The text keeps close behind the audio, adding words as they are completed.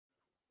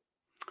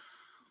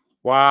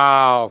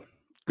Wow.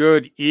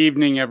 Good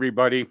evening,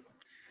 everybody.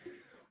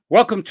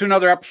 Welcome to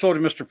another episode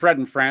of Mr. Fred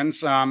and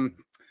Friends. I'm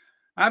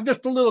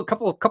just a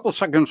couple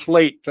seconds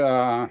late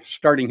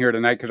starting here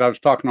tonight because I was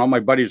talking to all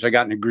my buddies I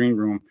got in the green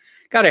room.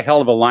 Got a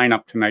hell of a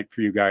lineup tonight for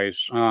you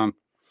guys. I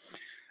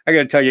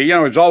got to tell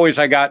you, as always,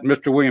 I got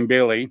Mr. William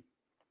Bailey,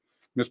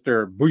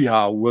 Mr.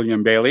 Booyah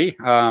William Bailey.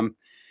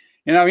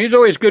 He's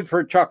always good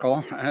for a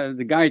chuckle.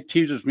 The guy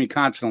teases me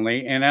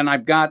constantly. And then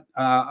I've got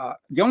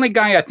the only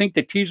guy I think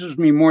that teases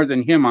me more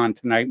than him on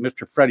tonight,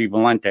 Mr. Freddy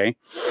Valente.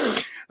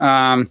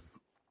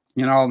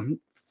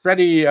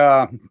 Freddy,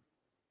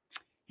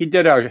 he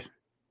did a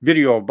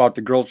video about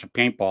the girls of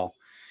paintball.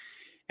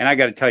 And I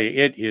got to tell you,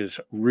 it is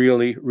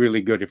really,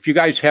 really good. If you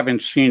guys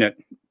haven't seen it,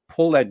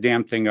 pull that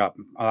damn thing up.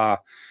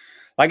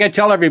 Like I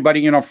tell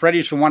everybody,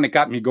 Freddy's the one that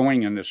got me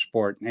going in this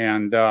sport.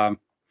 And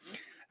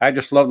I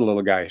just love the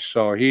little guy.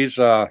 So he's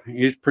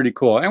pretty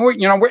cool. And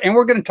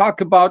we're going to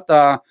talk about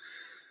the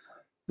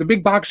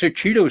big box of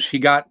Cheetos he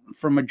got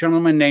from a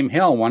gentleman named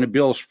Hell, one of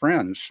Bill's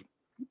friends.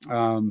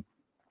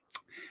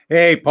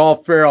 Hey,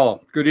 Paul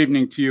Farrell. Good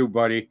evening to you,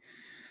 buddy.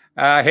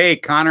 Hey,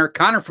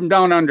 Connor from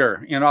down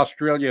under in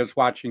Australia is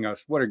watching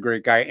us. What a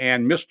great guy.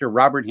 And Mr.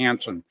 Robert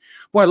Hansen.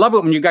 Boy, I love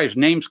it when you guys'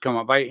 names come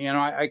up.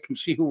 I can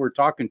see who we're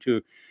talking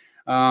to.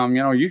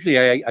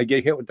 Usually I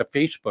get hit with the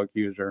Facebook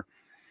user.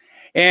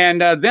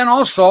 And then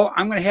also,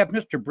 I'm going to have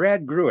Mr.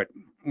 Brad Gruitt.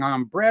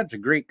 Brad's a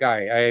great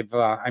guy.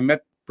 I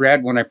met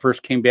Brad when I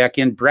first came back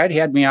in. Brad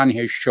had me on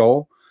his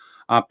show,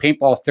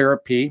 Paintball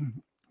Therapy,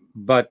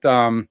 but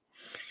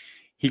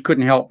he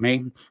couldn't help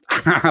me.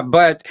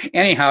 But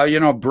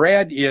anyhow,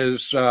 Brad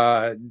is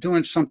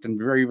doing something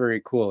very,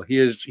 very cool. He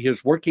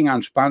is working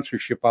on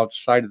sponsorship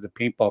outside of the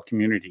paintball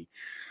community.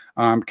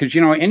 Because,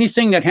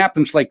 anything that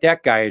happens like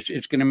that, guys,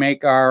 it's going to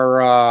make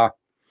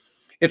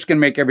it's going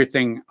to make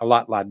everything a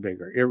lot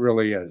bigger. It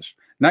really is.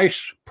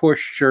 Nice push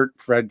shirt,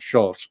 Fred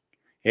Schultz.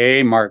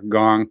 Hey, Mark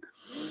Gong.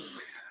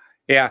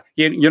 Yeah,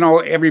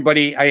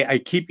 everybody,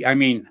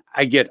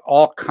 I get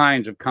all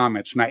kinds of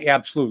comments, and I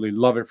absolutely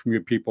love it from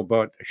you people,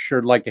 but I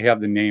sure like to have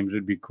the names.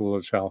 It'd be cool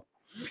as hell.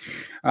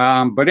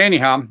 But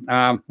anyhow,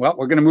 well,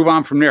 we're going to move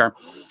on from there.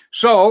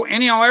 So,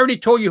 anyhow, I already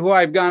told you who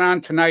I've got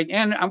on tonight,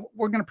 and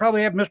we're going to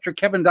probably have Mr.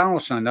 Kevin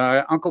Donaldson.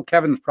 Uncle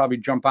Kevin's probably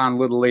jump on a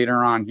little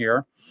later on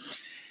here.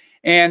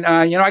 And,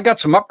 I got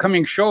some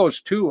upcoming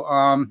shows, too.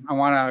 I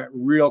want to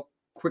real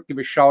quick give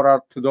a shout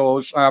out to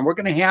those. We're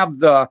going to have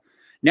the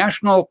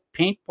National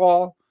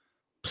Paintball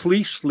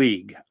Police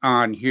League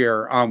on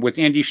here with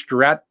Andy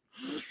Starrett.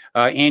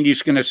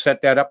 Andy's going to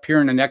set that up here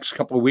in the next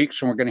couple of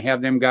weeks, and we're going to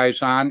have them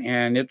guys on,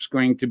 and it's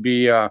going to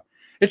be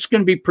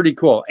pretty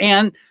cool.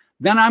 And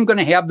then I'm going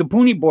to have the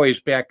Booney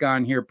Boys back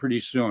on here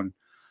pretty soon.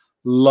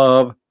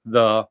 Love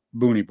the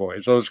Booney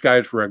Boys. Those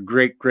guys were a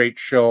great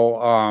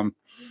show.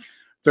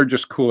 They're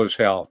just cool as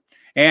hell.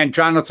 And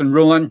Jonathan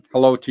Rulin,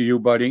 hello to you,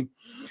 buddy.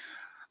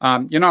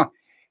 I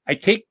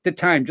take the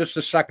time just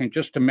a second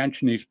just to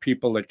mention these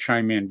people that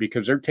chime in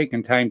because they're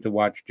taking time to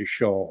watch the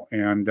show.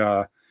 And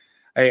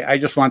I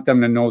just want them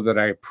to know that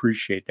I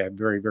appreciate that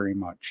very, very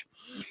much.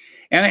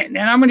 And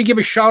I'm going to give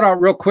a shout out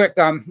real quick.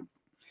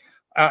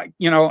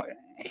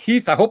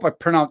 Heath, I hope I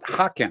pronounced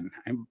Haken.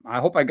 I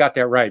hope I got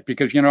that right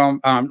because,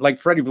 like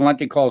Freddy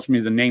Valente calls me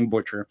the name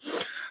butcher.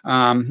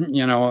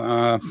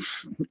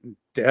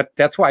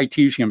 That's why I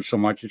tease him so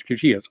much is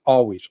because he is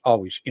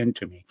always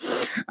into me.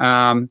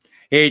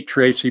 Hey,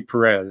 Tracy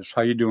Perez.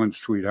 How you doing,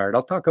 sweetheart?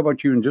 I'll talk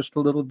about you in just a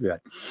little bit.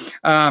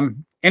 Heath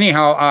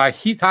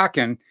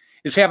Haken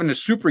is having a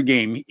super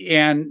game,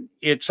 and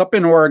it's up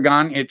in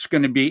Oregon. It's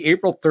going to be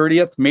April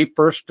 30th, May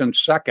 1st, and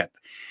 2nd.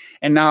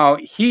 And now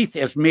Heath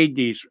has made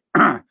these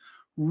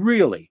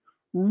really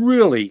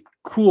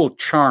cool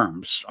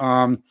charms.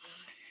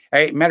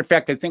 Matter of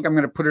fact, I think I'm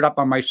going to put it up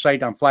on my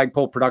site on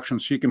Flagpole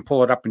Productions so you can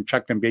pull it up and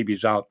check them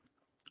babies out.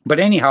 But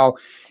anyhow,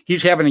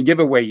 he's having a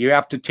giveaway. You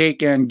have to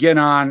take and get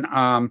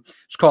on,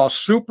 it's called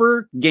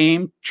Super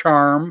Game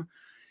Charm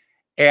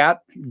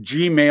at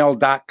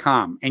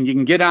gmail.com. And you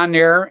can get on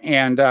there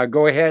and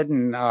go ahead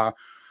and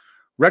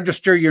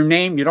register your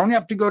name. You don't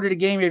have to go to the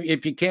game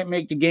if you can't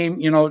make the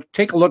game.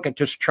 Take a look at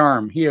this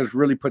charm. He has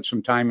really put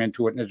some time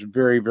into it, and it's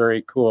very,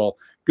 very cool.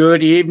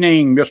 Good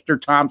evening,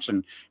 Mr.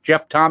 Thompson.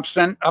 Jeff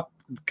Thompson, up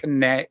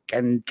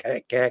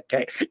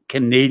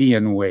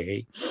Canadian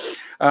way.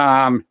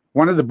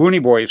 One of the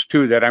Booney Boys,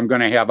 too, that I'm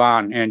going to have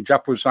on. And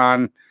Jeff was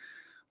on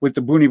with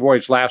the Booney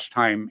Boys last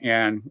time.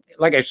 And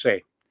like I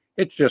say,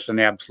 it's just an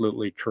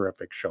absolutely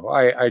terrific show.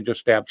 I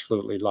just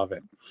absolutely love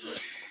it.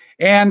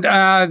 And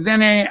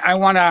then I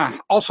want to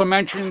also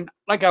mention,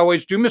 like I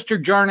always do,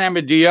 Mr. John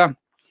Amadea.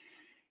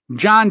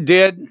 John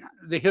did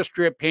the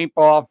history of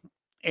paintball,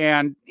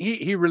 and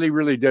he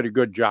really did a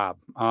good job.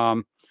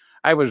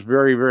 I was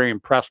very, very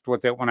impressed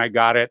with it when I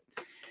got it.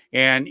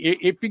 And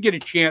if you get a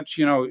chance,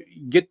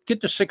 get the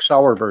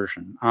 6-hour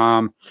version.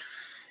 What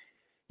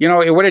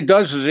it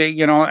does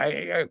is,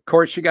 of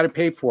course, you got to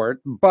pay for it.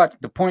 But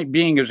the point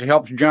being is it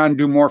helps John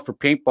do more for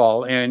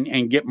paintball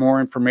and get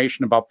more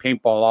information about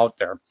paintball out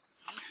there.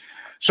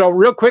 So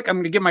real quick, I'm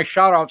going to give my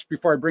shout outs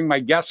before I bring my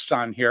guests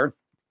on here.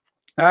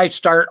 Always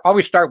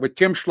start with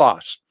Tim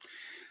Schloss.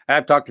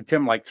 I've talked to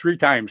Tim like 3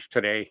 times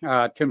today.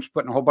 Tim's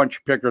putting a whole bunch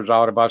of pictures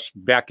out of us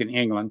back in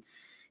England.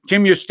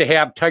 Tim used to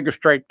have Tiger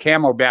Stripe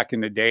Camo back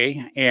in the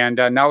day, and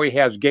now he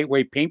has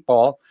Gateway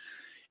Paintball,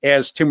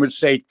 as Tim would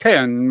say,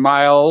 10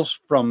 miles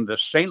from the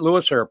St.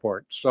 Louis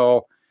airport.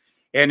 So,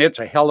 and it's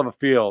a hell of a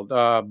field.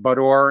 Bud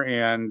Orr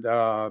and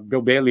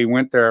Bill Bailey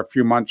went there a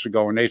few months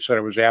ago, and they said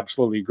it was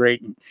absolutely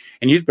great.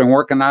 And he's been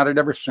working on it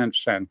ever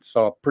since then.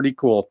 So pretty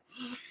cool.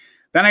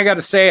 Then I got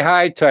to say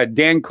hi to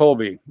Dan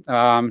Colby.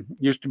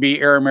 Used to be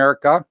Air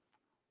America.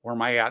 Where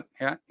am I at?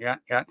 Yeah.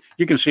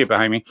 You can see it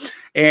behind me.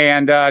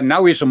 And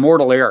now he's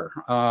Immortal Air.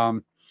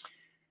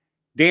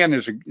 Dan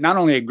is not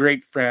only a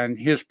great friend,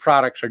 his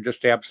products are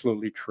just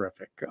absolutely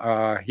terrific.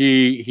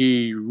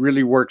 He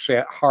really works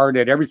hard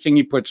at everything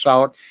he puts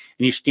out,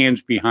 and he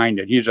stands behind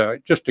it. He's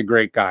just a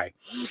great guy.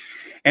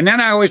 And then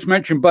I always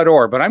mention Bud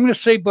Orr, but I'm going to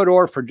say Bud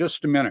Orr for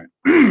just a minute.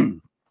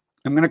 I'm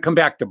going to come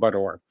back to Bud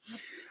Orr.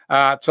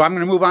 So I'm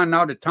going to move on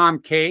now to Tom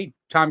K.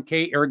 Tom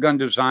K. Airgun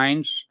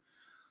Designs.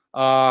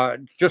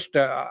 Just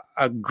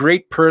a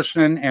great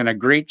person and a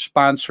great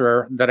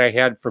sponsor that I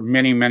had for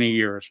many, many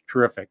years.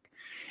 Terrific.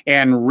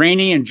 And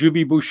Rainey and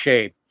Juby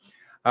Boucher.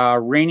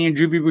 Rainey and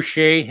Juby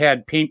Boucher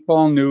had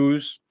paintball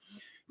news.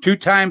 2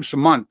 times a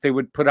month, they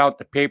would put out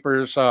the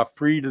papers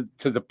free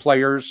to the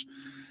players.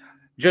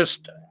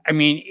 Just, I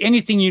mean,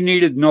 anything you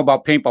needed to know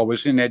about paintball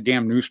was in that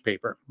damn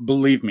newspaper.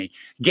 Believe me.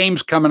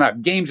 Games coming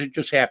up, games that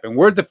just happened,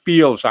 where the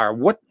fields are,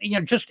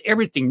 just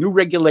everything, new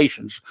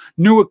regulations,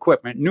 new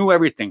equipment, new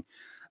everything.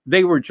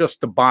 They were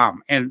just the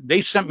bomb. And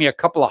they sent me a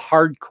couple of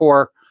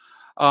hardcore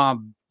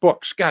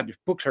books. God, these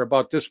books are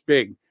about this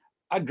big.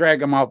 I drag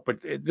them out, but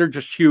they're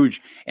just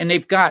huge. And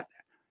they've got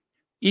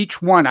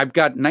each one. I've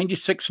got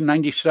 96 and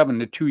 97,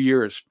 the 2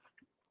 years.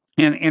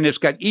 And it's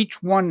got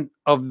each one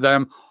of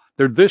them.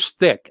 They're this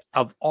thick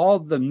of all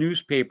the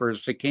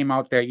newspapers that came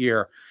out that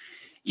year.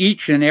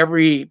 Each and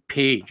every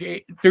page.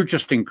 They're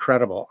just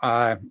incredible.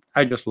 I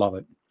just love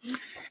it.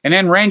 And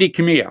then Randy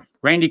Camilla.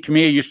 Randy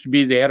Camilla used to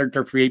be the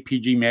editor for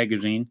APG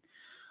magazine.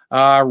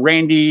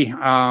 Randy,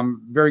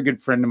 very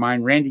good friend of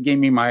mine. Randy gave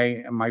me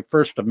my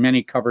first of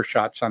many cover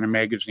shots on a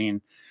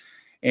magazine.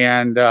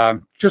 And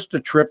just a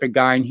terrific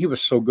guy. And he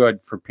was so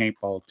good for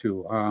paintball,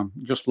 too.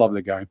 Just love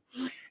the guy.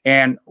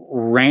 And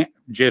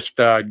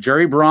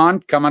Jerry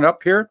Braun coming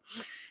up here.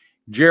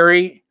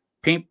 Jerry,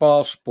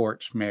 Paintball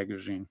Sports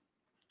Magazine.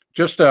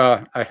 Just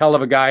a hell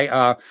of a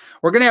guy.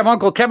 We're going to have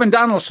Uncle Kevin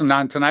Donaldson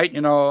on tonight. You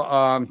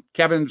know,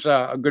 Kevin's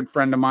a good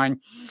friend of mine.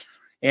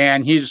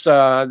 And he's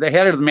the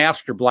head of the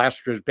Master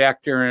Blasters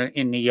back there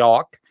in New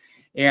York.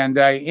 And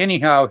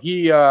anyhow,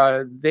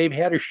 they've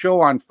had a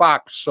show on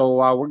Fox. So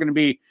we're going to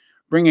be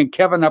bringing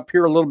Kevin up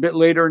here a little bit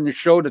later in the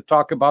show to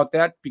talk about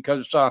that,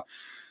 because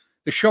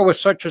the show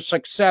was such a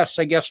success.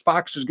 I guess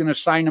Fox is going to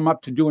sign him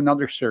up to do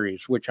another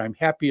series, which I'm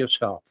happy as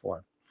hell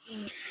for.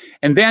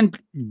 And then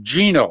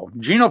Gino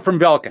from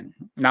Velkin.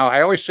 Now,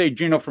 I always say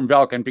Gino from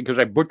Velkin because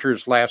I butcher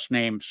his last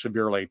name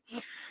severely.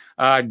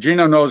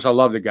 Gino knows I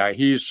love the guy.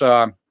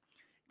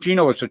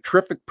 Gino is a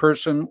terrific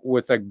person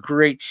with a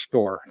great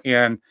store.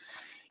 And,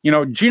 you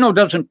know, Gino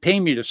doesn't pay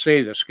me to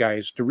say this,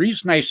 guys. The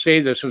reason I say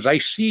this is I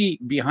see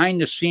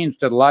behind the scenes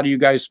that a lot of you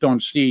guys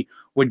don't see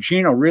what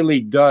Gino really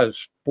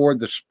does for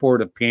the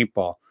sport of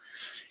paintball.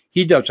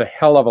 He does a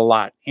hell of a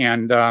lot.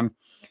 And,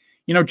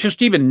 you know,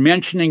 just even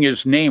mentioning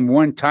his name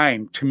one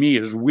time to me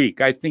is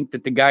weak. I think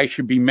that the guy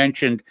should be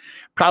mentioned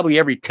probably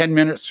every 10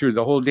 minutes through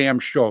the whole damn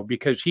show,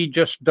 because he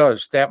just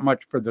does that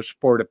much for the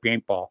sport of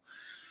paintball.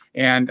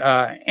 And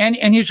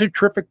he's a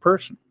terrific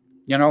person.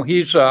 You know,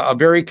 he's a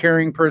very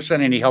caring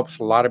person, and he helps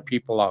a lot of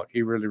people out.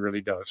 He really,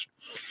 really does.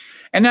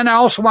 And then I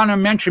also want to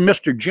mention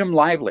Mr. Jim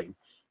Lively.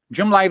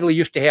 Jim Lively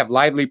used to have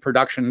Lively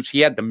Productions.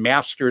 He had the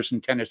Masters in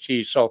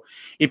Tennessee. So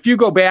if you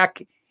go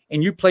back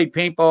and you played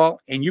paintball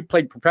and you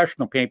played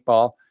professional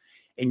paintball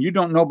and you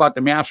don't know about the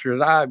Masters,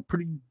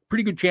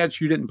 pretty good chance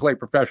you didn't play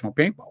professional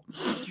paintball,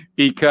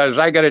 because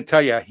I got to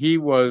tell you, he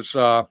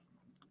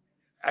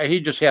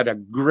just had a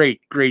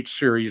great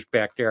series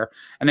back there.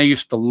 And I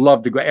used to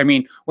love to go. I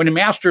mean, when the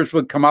Masters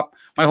would come up,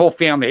 my whole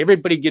family,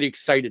 everybody get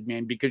excited,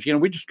 man, because, you know,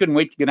 we just couldn't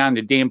wait to get on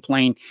the damn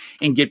plane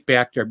and get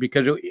back there,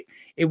 because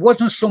it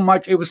wasn't so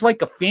much. It was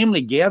like a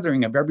family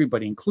gathering of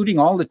everybody, including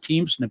all the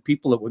teams and the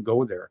people that would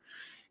go there.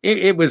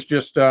 It was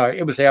just,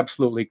 it was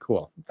absolutely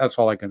cool. That's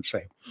all I can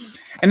say.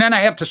 And then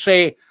I have to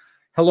say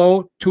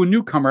hello to a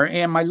newcomer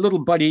and my little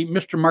buddy,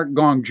 Mr. Mark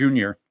Gong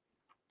Jr.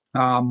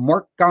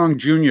 Mark Gong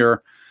Jr.,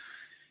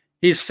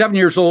 he's 7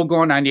 years old,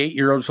 going on 8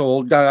 years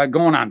old,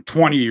 going on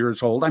 20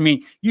 years old. I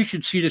mean, you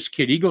should see this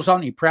kid. He goes out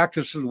and he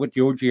practices with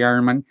the OG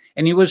Ironman,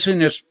 and he was in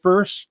his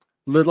first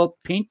little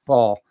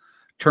paintball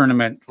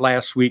tournament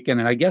last weekend,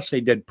 and I guess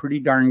they did pretty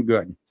darn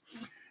good.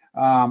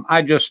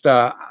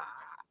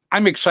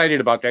 I'm excited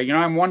about that. You know,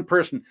 I'm one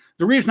person.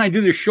 The reason I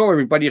do this show,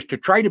 everybody, is to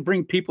try to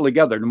bring people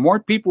together. The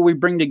more people we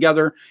bring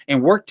together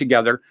and work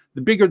together,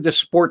 the bigger the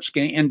sport's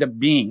going to end up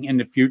being in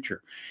the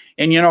future.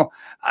 And, you know,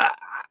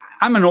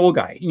 I'm an old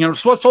guy,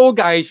 so us old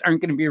guys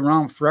aren't going to be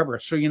around forever.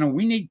 So,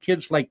 we need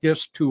kids like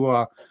this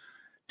to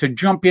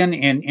jump in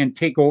and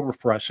take over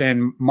for us.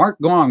 And Mark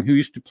Gong, who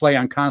used to play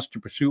on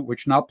Constant Pursuit,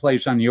 which now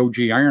plays on the OG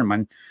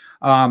Ironman,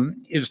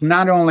 is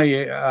not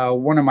only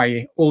one of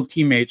my old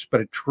teammates,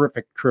 but a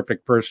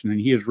terrific person. And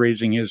he is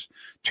raising his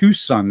 2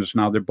 sons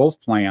now. They're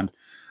both playing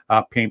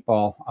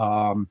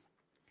paintball.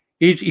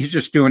 He's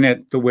just doing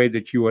it the way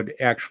that you would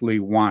actually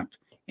want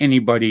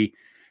anybody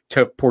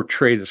to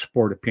portray the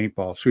sport of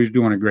paintball. So he's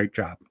doing a great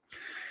job.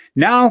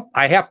 Now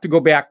I have to go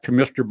back to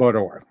Mr. Bud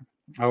Orr.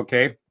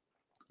 Okay.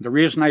 The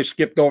reason I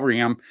skipped over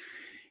him,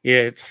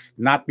 it's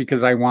not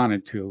because I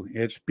wanted to.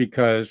 It's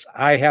because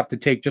I have to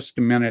take just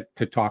a minute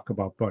to talk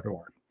about Bud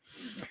Orr.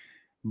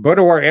 Bud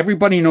Orr,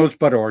 everybody knows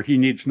Bud Orr. He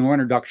needs no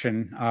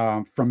introduction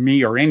from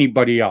me or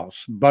anybody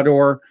else. Bud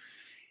Orr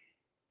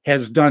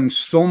has done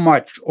so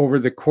much over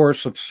the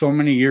course of so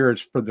many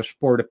years for the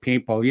sport of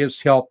paintball. He has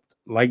helped,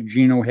 like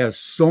Gino has,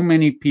 so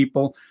many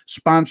people,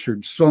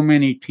 sponsored so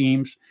many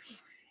teams,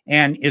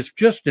 and is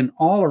just an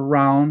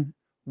all-around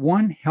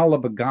one hell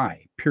of a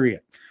guy,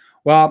 period.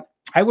 Well,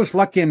 I was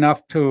lucky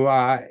enough to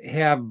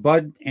have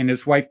Bud and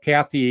his wife,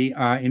 Kathy,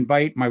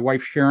 invite my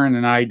wife, Sharon,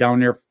 and I down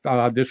there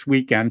this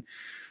weekend.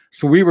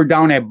 So we were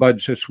down at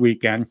Bud's this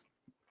weekend.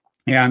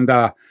 And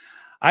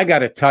I got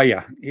to tell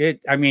you,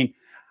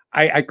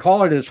 I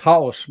call it his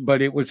house,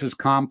 but it was his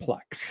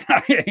complex.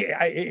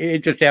 It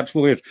just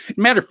absolutely is.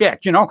 Matter of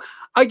fact,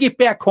 I get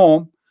back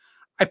home,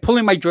 I pull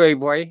in my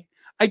driveway,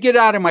 I get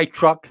out of my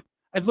truck,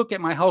 I look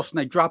at my house and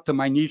I drop to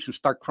my knees and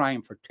start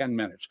crying for 10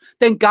 minutes.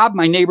 Thank God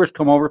my neighbors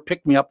come over,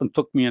 picked me up and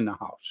took me in the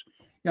house.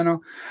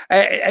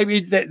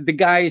 The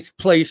guy's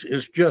place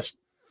is just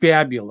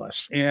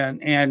fabulous.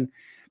 And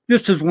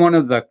this is one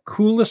of the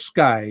coolest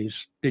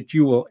guys that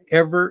you will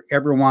ever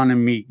want to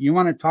meet. You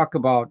want to talk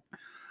about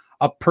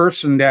a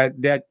person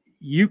that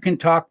you can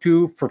talk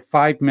to for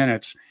 5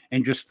 minutes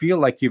and just feel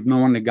like you've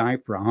known the guy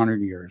for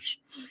 100 years.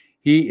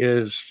 He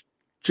is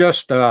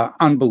just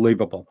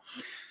unbelievable.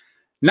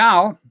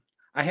 Now,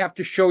 I have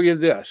to show you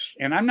this.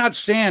 And I'm not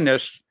saying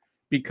this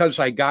because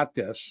I got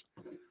this.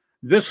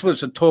 This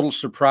was a total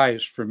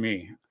surprise for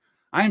me.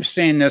 I'm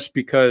saying this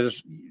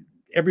because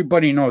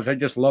everybody knows I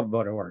just love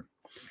Bud Orr.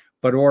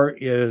 Bud Orr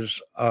is,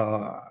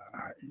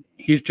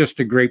 he's just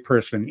a great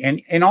person.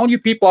 And all you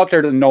people out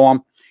there that know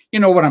him,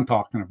 you know what I'm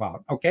talking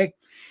about, okay?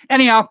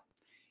 Anyhow,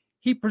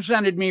 he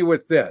presented me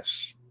with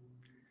this.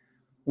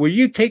 Will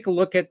you take a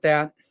look at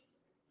that?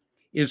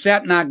 Is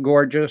that not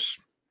gorgeous?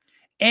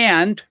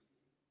 And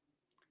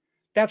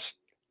that's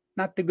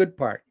not the good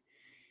part.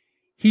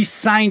 He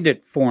signed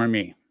it for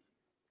me.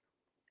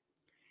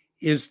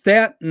 Is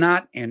that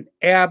not an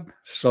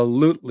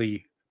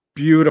absolutely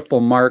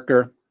beautiful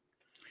marker?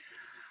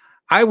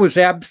 I was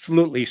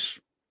absolutely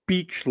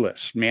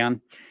speechless, man.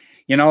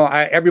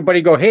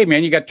 Everybody go, hey,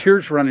 man, you got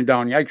tears running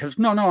down you. Because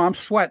no, I'm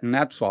sweating,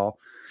 that's all.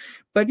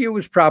 But it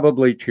was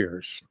probably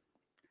tears.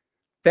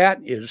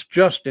 That is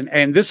just,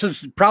 and this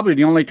is probably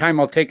the only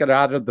time I'll take it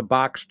out of the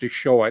box to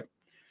show it,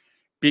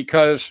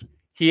 because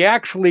he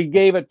actually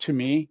gave it to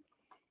me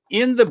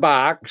in the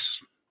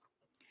box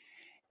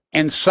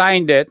and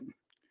signed it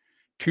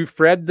to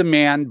Fred the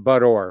Man,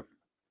 Bud Orr.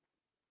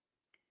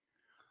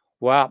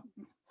 Well,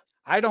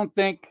 I don't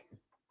think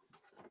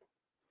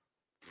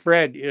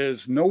Fred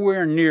is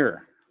nowhere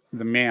near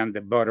the man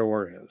that Bud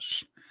Orr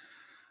is.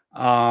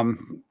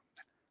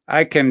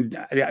 I can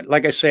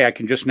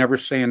just never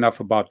say enough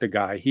about the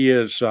guy. He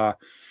is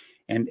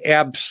an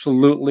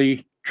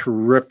absolutely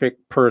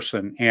terrific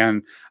person.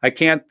 And I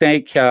can't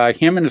thank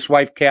him and his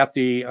wife,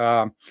 Kathy.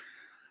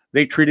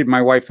 They treated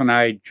my wife and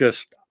I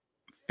just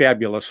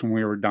fabulous when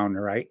we were down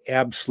there. I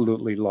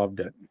absolutely loved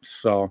it.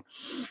 So,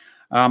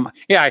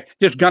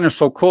 this gun is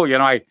so cool.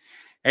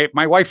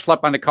 My wife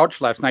slept on the couch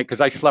last night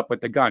because I slept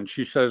with the gun.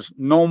 She says,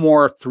 no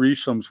more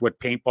threesomes with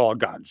paintball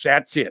guns.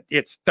 That's it.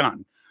 It's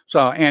done.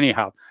 So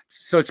anyhow,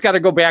 it's got to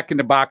go back in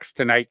the box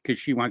tonight because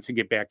she wants to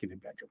get back in the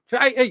bedroom.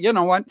 So you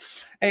know what?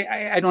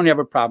 I don't have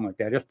a problem with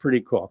that. It's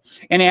pretty cool.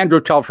 And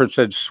Andrew Telford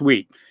said,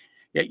 sweet.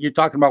 You're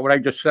talking about what I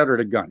just said or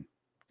the gun?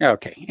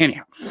 Okay.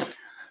 Anyhow.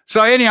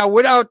 So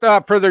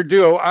without further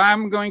ado,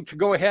 I'm going to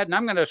go ahead and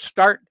I'm going to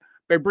start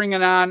by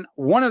bringing on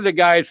one of the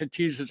guys that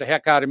teases the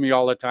heck out of me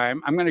all the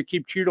time. I'm going to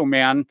keep Cheeto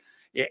Man,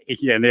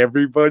 and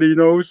everybody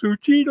knows who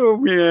Cheeto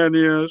Man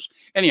is.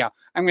 Anyhow,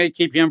 I'm going to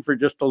keep him for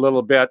just a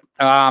little bit.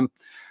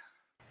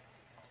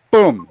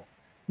 Boom,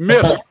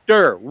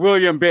 Mr.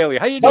 William Bailey.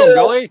 How you doing,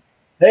 Billy?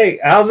 Hey,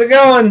 how's it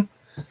going?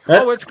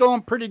 It's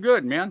going pretty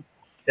good, man.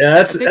 Yeah,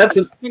 that's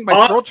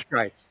my throat's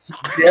dry.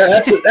 Yeah,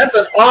 that's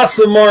an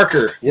awesome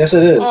marker. Yes,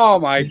 it is. Oh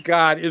my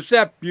God, is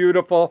that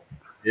beautiful?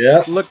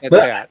 Yeah, look at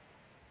that.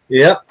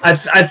 Yep. I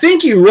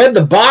think you read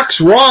the box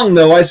wrong,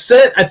 though. I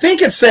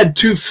think it said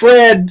to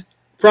Fred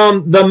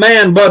from the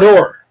man Bud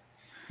Orr.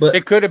 But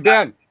it could have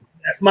been.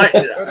 It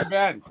could have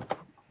been.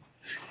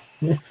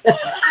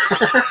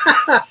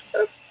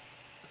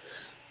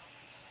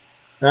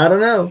 I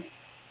don't know.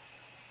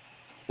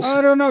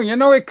 I don't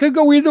know. It could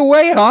go either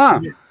way,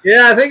 huh?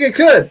 Yeah, I think it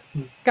could.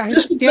 God,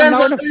 Just damn, depends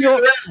now on who you're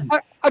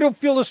around. I don't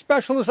feel as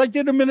special as I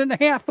did a minute and a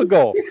half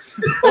ago. It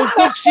was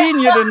good seeing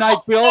you tonight,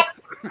 Bill.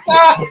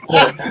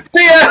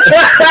 See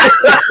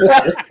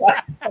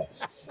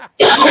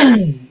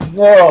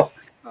ya.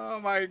 Oh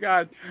my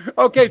God.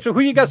 Okay, so who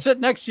you got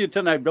sitting next to you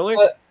tonight, Billy?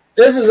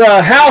 This is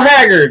Hal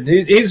Haggard.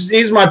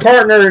 He's my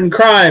partner in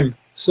crime.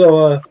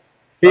 So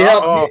he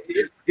helped.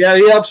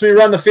 He helps me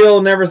run the field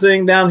and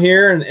everything down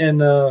here, and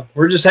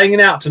we're just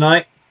hanging out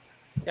tonight.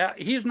 Yeah,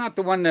 he's not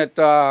the one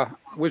that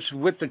was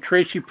with the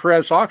Tracy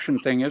Perez auction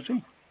thing, is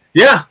he?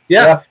 Yeah.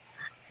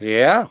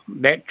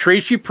 That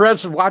Tracy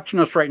Perez is watching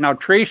us right now.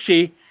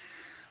 Tracy,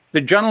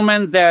 the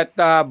gentleman that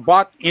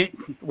bought it,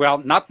 well,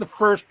 not the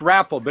first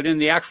raffle, but in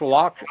the actual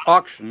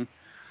auction.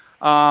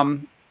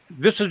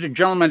 This is the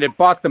gentleman that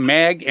bought the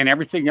mag and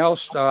everything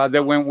else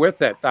that went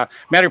with it.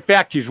 Matter of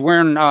fact, he's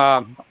wearing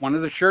one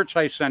of the shirts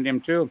I sent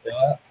him too.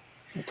 Yeah.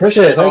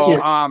 Appreciate it. Thank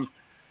you.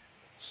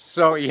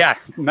 So yeah,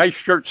 nice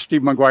shirt,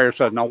 Steve McGuire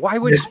said. Now, why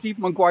would Steve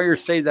McGuire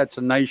say that's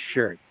a nice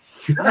shirt?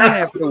 I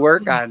have to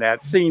work on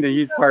that, seeing that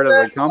he's part of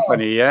the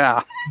company.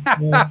 Yeah.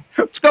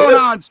 What's going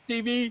on,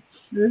 Stevie?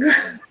 Yeah.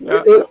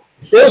 It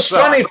was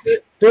funny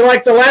for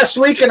like the last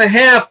week and a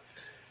half.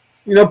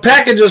 You know,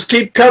 packages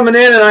keep coming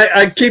in, and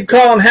I keep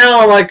calling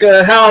Hal, like,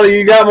 Hal,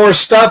 you got more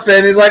stuff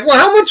in. He's like, well,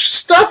 how much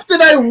stuff did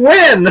I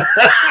win?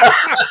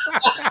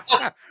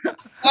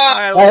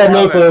 I had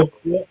no clue.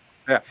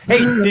 Yeah. Hey,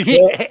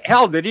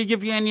 did he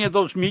give you any of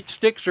those meat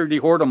sticks, or did he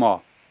hoard them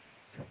all?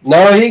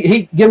 No,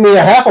 he gave me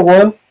a half of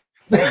one.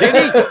 Did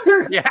he?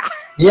 Yeah.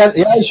 Yeah,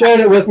 he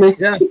shared it with me.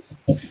 Yeah.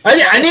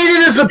 I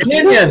needed his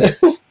opinion.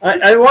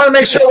 I want to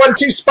make sure it wasn't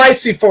too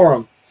spicy for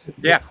him.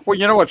 Yeah. Well,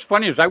 you know what's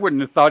funny is I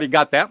wouldn't have thought he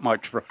got that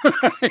much from.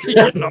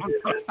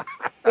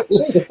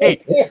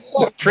 Hey,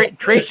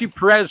 Tracy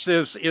Perez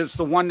is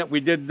the one that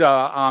we did the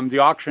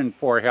auction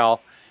for,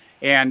 Hal,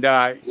 and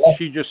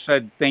she just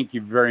said thank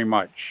you very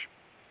much.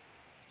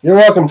 You're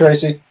welcome,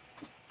 Tracy.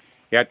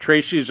 Yeah,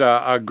 Tracy's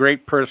a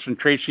great person.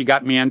 Tracy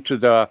got me into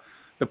the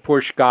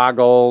push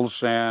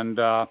goggles, and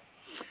I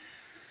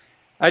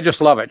just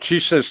love it.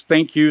 She says,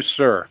 thank you,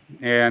 sir.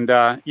 And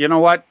you know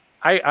what?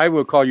 I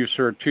will call you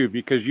sir, too,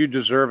 because you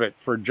deserve it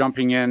for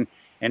jumping in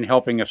and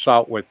helping us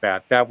out with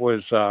that. That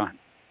was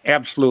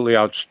absolutely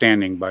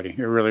outstanding, buddy.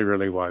 It really,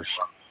 really was.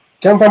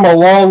 Come from a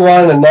long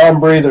line of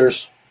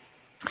non-breathers.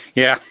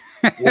 Yeah.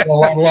 There's a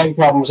lot of lung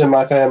problems in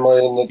my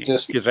family, and it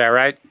just... Is that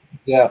right?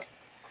 Yeah.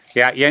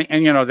 Yeah,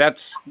 and you know,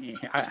 that's...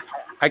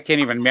 I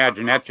can't even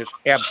imagine. That just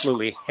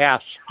absolutely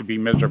has to be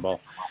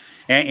miserable.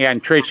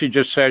 And Tracy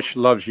just says she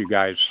loves you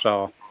guys,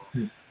 so...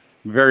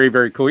 Very,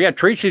 very cool. Yeah,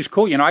 Tracy's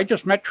cool. You know, I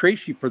just met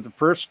Tracy for the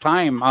first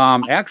time,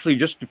 actually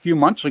just a few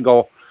months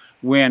ago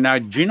when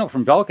Gino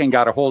from Belkin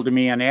got a hold of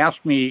me and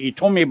asked me, he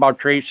told me about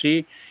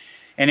Tracy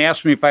and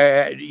asked me if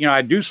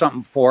I'd do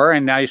something for her.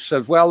 And I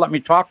said, well, let me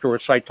talk to her.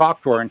 So I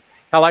talked to her, and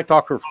hell, I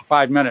talked to her for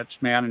 5 minutes,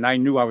 man. And I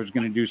knew I was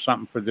going to do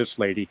something for this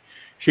lady.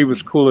 She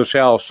was cool as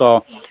hell.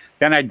 So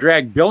then I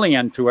dragged Billy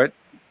into it.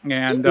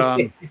 And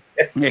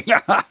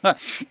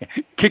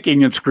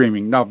kicking and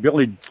screaming. No,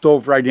 Billy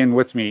dove right in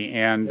with me,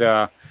 and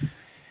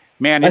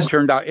man, it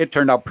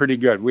turned out pretty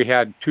good. We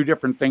had two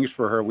different things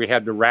for her. We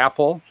had the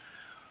raffle,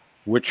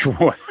 which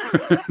was,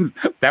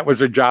 that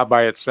was a job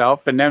by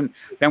itself, and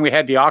then we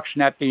had the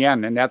auction at the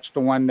end, and that's the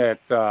one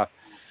that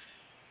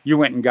you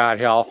went and got,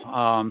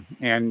 Hal.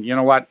 And you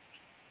know what?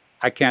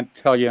 I can't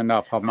tell you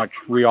enough how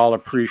much we all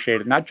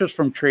appreciate it, not just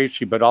from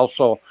Tracy, but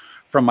also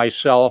from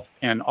myself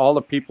and all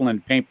the people in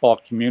the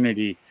paintball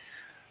community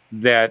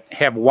that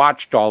have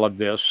watched all of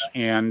this.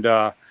 And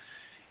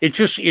it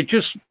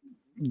just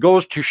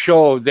goes to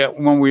show that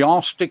when we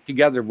all stick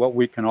together, what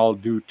we can all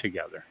do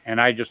together.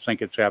 And I just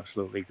think it's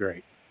absolutely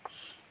great.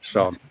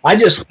 So I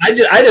just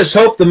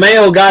hope the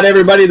mail got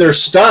everybody their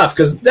stuff,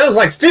 because there was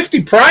like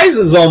 50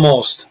 prizes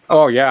almost.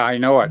 Oh yeah, I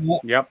know it.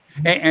 Yep.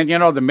 And you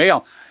know, the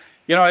mail,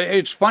 you know,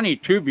 it's funny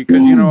too,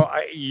 because you know,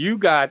 you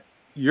got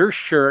your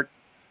shirt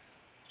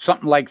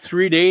something like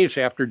 3 days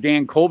after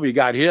Dan Colby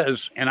got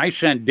his, and I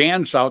sent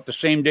Dan's out the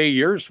same day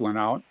yours went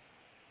out.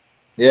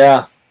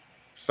 Yeah.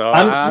 So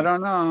I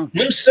don't know.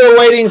 I'm still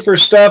waiting for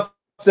stuff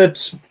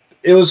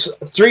it was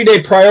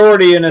 3-day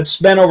priority, and it's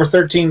been over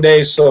 13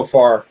 days so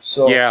far.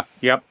 So yeah,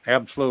 yep,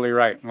 absolutely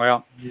right.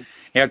 Well,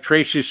 yeah,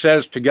 Tracy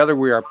says together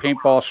we are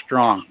paintball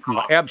strong.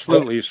 Well,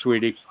 absolutely,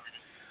 sweetie.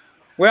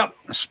 Well,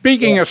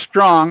 speaking of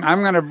strong,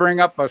 I'm going to bring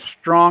up a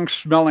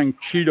strong-smelling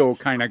Cheeto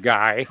kind of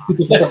guy.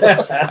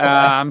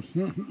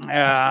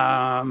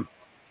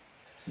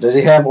 Does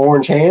he have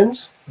orange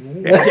hands?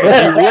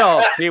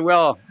 He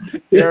will.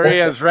 There he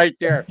is, right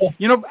there.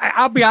 You know,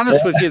 I'll be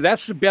honest with you.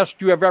 That's the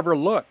best you have ever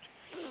looked.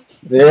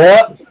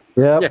 Yeah.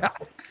 Yeah.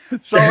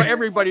 So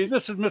everybody,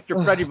 this is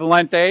Mr. Freddy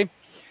Valente,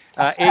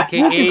 aka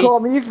you can call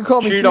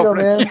me Cheeto,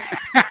 man.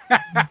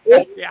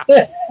 Yeah.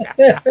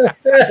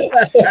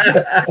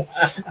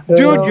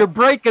 Dude, you're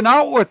breaking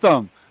out with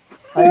them.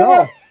 I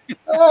know.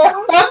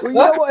 Well, you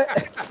know what?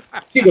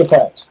 Cheeto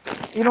packs.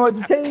 You know what?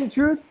 To tell you the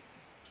truth,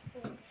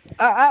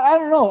 I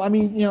don't know. I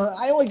mean, you know,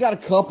 I only got a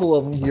couple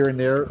of them here and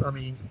there. I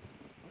mean,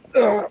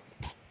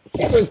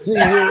 Let's see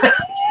here.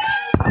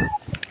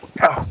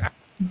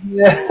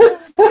 Yeah.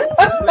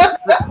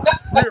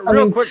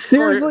 Real quick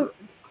seriously?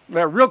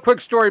 story. Real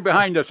quick story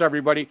behind us,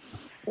 everybody.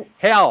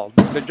 Hal,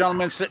 the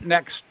gentleman sitting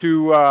next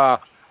to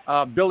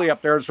Billy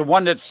up there, is the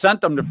one that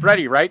sent them to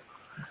Freddy, right?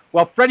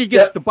 Well, Freddy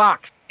gets the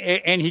box,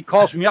 and he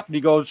calls me up, and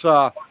he goes,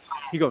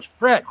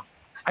 Fred,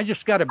 I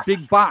just got a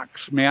big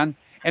box, man,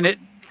 and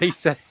they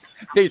said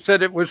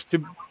it was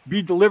to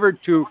be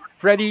delivered to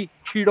Freddy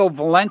Cheeto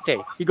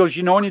Valente. He goes,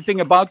 you know anything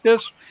about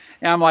this?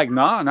 And I'm like,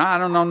 no, I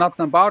don't know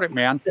nothing about it,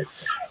 man.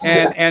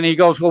 And he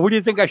goes, well, what do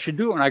you think I should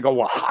do? And I go,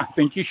 well, I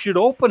think you should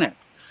open it.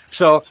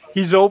 So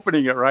he's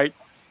opening it, right?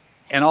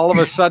 And all of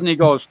a sudden he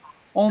goes,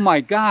 oh my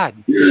God,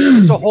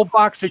 it's a whole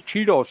box of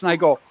Cheetos. And I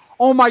go,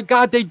 oh my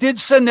God, they did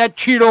send that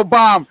Cheeto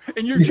bomb.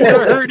 And you should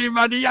have heard him.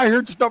 I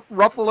heard stuff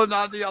ruffling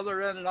on the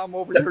other end, and I'm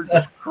over here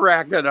just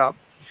cracking up.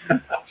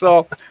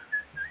 So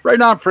right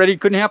now, Freddy,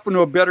 couldn't happen to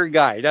a better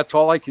guy. That's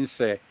all I can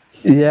say.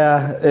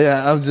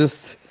 Yeah. I'm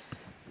just,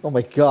 oh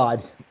my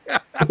God.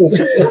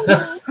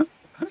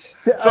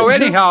 So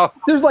anyhow,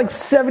 there's like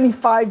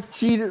 75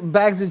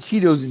 bags of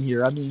Cheetos in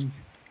here. I mean,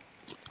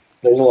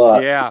 There's a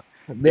lot. yeah.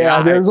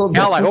 There's a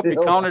Hell, I hope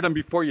you counted them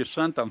before you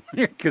sent them,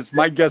 because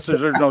my guess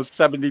is there's no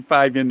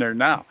 75 in there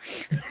now.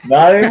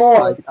 Not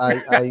anymore.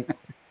 I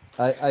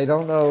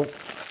don't know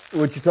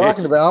what you're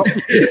talking about.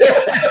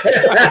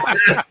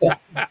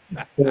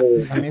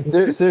 I mean,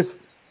 seriously,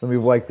 let me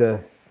wipe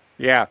the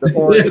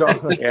orange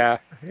off.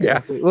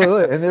 Yeah.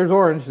 Look, and there's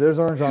orange. There's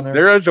orange on there.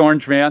 There is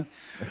orange, man.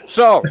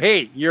 So,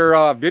 hey,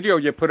 your video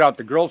you put out,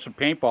 the Girls of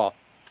Paintball.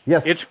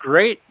 Yes. It's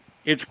great.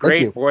 It's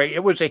great, boy.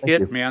 It was a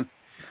hit, man.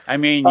 I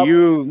mean,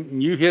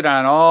 you hit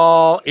on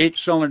all 8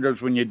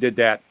 cylinders when you did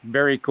that.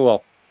 Very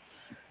cool.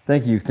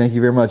 Thank you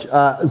very much.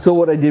 So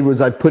what I did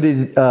was I put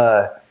it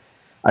up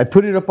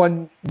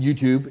on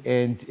YouTube,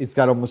 and it's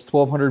got almost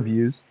 1,200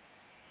 views,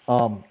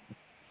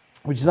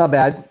 which is not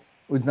bad.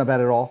 It's not bad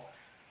at all.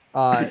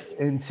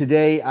 And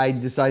today I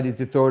decided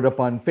to throw it up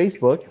on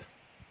Facebook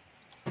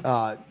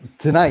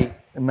tonight,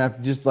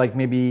 just like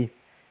maybe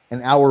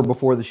an hour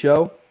before the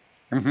show,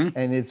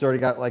 and it's already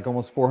got like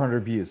almost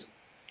 400 views.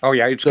 Oh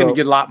yeah, it's going to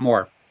get a lot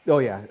more. Oh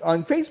yeah,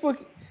 on Facebook,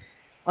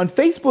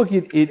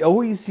 it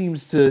always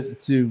seems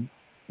to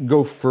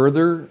go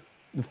further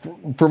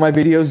for my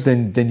videos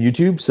than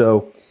YouTube.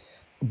 So,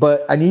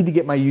 but I need to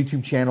get my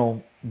YouTube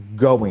channel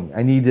going.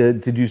 I need to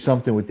do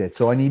something with it.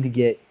 So I need to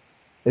get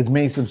as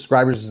many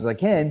subscribers as I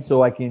can,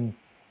 so I can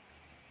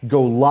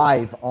go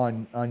live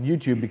on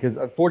YouTube, because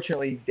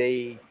unfortunately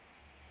they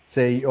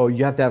say, oh,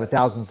 you have to have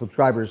 1,000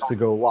 subscribers to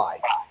go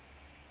live,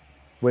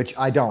 which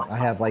I don't. I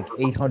have like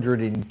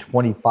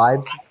 825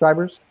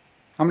 subscribers.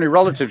 How many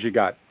relatives you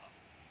got?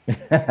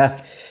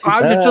 I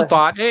just a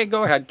thought. Hey,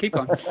 go ahead, keep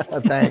going.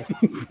 Thanks.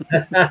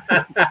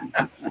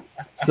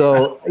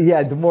 So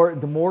yeah, the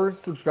more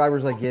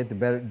subscribers I get, the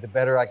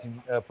better I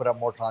can put up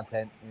more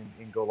content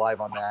and go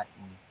live on that.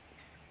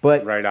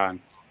 But right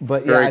on.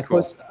 But Very yeah,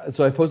 cool.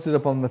 I posted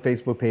up on the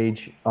Facebook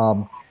page.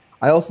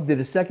 I also did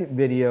a second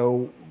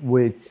video,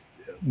 which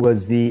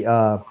was the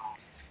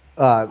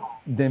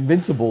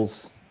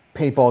Invincibles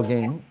paintball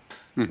game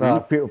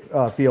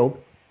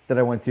field that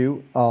I went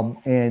to,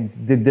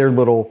 and did their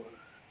little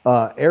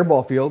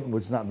airball field,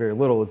 which is not very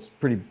little. It's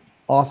pretty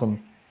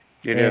awesome.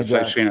 It is.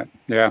 I've seen it.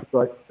 Yeah.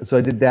 So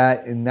I did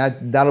that, and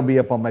that'll be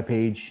up on my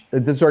page.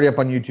 It's already up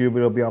on YouTube.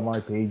 It'll be on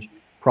my page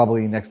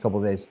probably in the next couple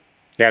of days.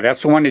 Yeah,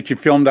 that's the one that you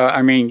filmed.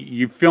 I mean,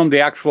 you filmed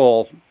the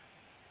actual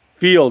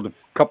field a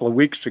couple of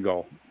weeks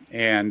ago,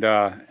 and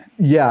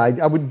yeah, I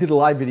did a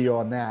live video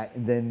on that,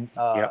 and then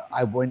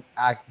I went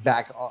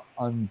back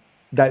on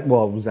that.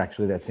 Well, it was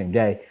actually that same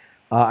day.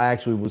 I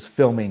actually was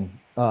filming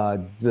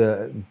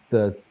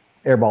the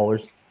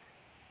airballers,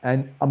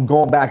 and I'm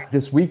going back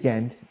this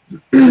weekend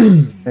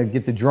and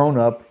get the drone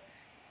up,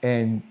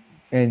 and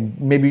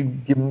maybe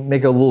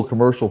make a little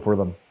commercial for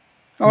them.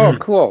 Oh,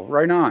 cool!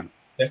 Right on.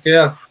 Heck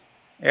yeah.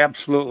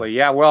 Absolutely.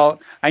 Yeah. Well,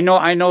 I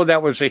know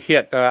that was a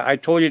hit. I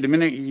told you the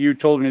minute you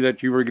told me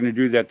that you were going to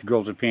do that to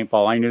Girls of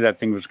Paintball, I knew that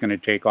thing was going to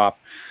take off.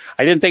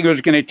 I didn't think it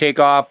was going to take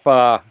off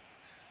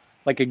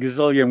like a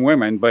gazillion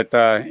women, but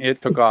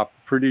it took off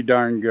pretty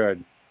darn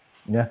good.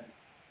 Yeah.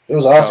 It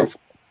was awesome. So,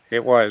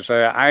 it was.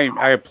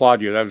 I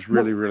applaud you. That was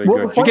really, really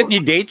good. Did you get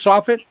any dates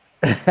off it?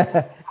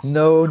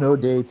 No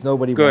dates.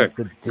 Nobody wants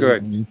to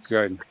date me.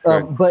 Good.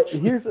 But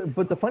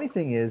the funny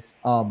thing is,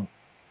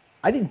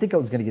 I didn't think I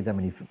was going to get that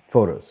many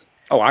photos.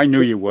 Oh, I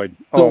knew you would.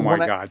 So oh my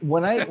God!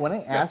 When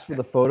I asked for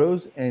the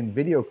photos and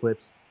video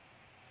clips,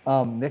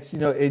 next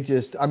it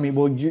just. I mean,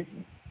 well,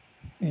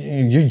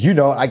 you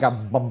know, I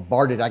got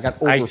bombarded. I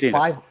got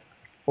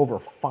over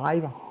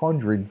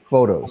 500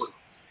 photos.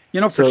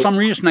 You know, for some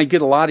reason, I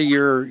get a lot of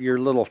your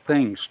little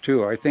things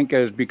too. I think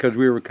it's because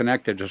we were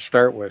connected to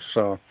start with.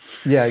 So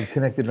yeah,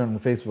 connected on the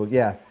Facebook.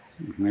 Yeah.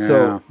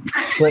 So,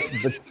 but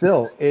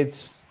still,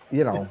 it's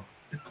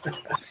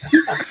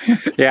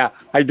Yeah,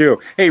 I do.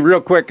 Hey, real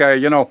quick,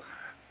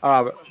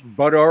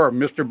 Bud Orr,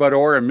 Mr. Bud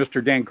Orr, and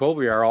Mr. Dan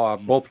Colby are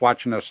both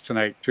watching us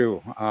tonight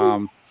too.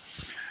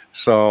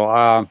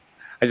 So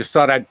I just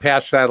thought I'd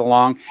pass that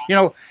along. You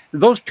know,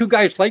 those two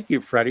guys like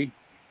you, Freddie.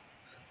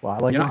 Well, I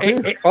like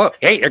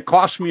hey, it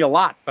cost me a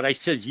lot, but I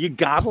said, you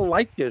gotta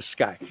like this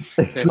guy.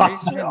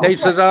 They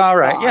said, all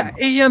right,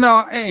 yeah, you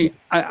know, hey,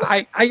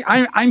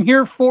 I'm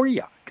here for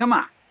you. Come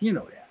on, you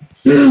know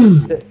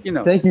that. You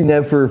know. Thank you,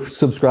 Neb, for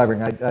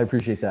subscribing. I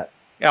appreciate that.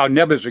 Yeah,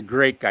 Neb is a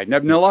great guy.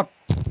 Neb Nilla.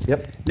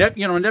 Yep. Neb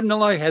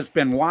Nilla has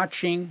been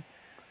watching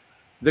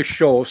the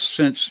show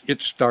since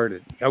it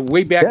started.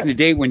 Way back in the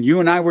day when you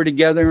and I were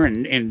together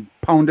and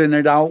pounding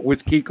it out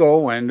with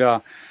Kiko. And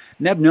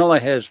Neb Nilla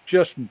has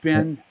just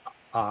been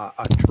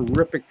a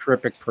terrific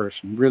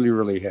person. Really,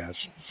 really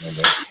has.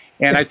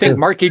 And I think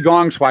Marky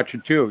Gong's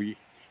watching too.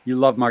 You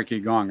love Marky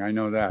Gong. I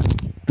know that.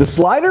 The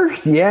slider?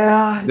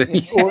 Yeah.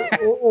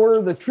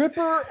 or the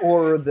tripper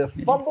or the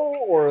fumble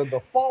or the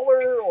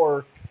faller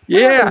or...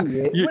 Yeah.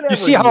 You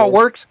see how it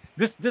works?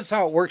 This is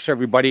how it works,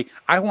 everybody.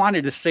 I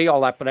wanted to say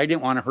all that, but I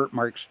didn't want to hurt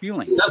Mark's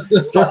feelings.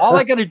 So all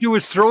I got to do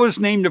is throw his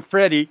name to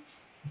Freddy,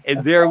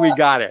 and there we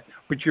got it.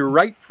 But you're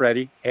right,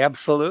 Freddy.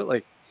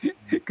 Absolutely.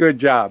 Good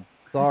job.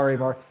 Sorry,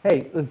 Mark.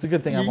 Hey, it's a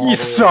good thing I'm all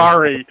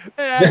sorry.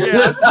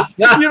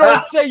 You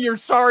don't say you're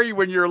sorry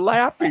when you're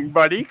laughing,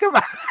 buddy. Come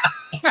on.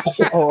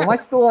 Oh, am I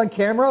still on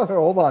camera?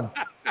 Hold on.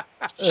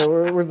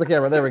 Where's the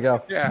camera? There we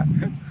go. Yeah.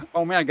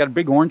 Oh, man, I got a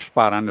big orange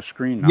spot on the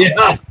screen now.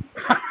 Yeah.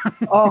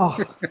 Oh,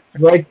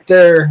 right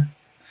there.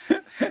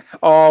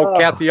 Oh,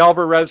 Kathy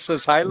Alvarez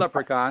says, hi,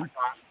 Leprechaun.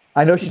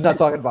 I know she's not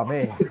talking about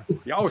me.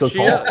 Oh, so she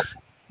tall. is.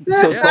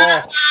 So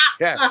tall.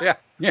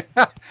 Yeah.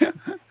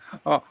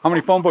 Oh, how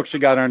many phone books you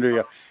got under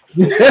you?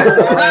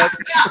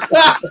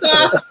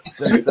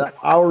 That's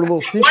our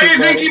little secret. Why do you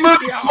think he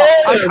moved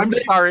forward? I'm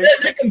sorry.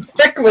 Make him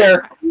thick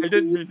there. I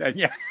didn't mean that.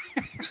 Yeah.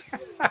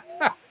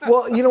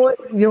 Well, you know what?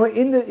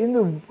 In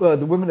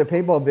the Women of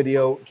Paintball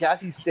video,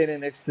 Kathy's standing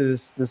next to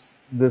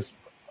this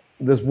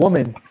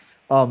woman,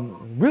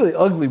 really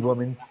ugly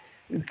woman.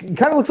 It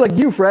kind of looks like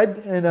you,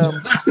 Fred. And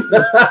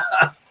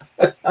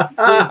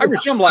I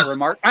resemble that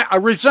remark. I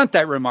resent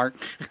that remark.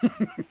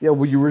 Yeah,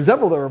 well, you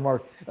resemble the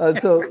remark.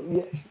 So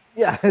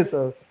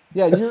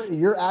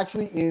you're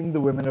actually in the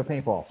Women of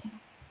Paintball.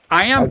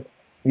 I am.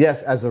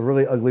 Yes, as a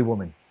really ugly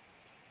woman.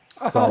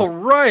 All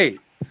right.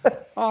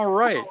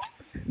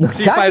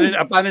 See,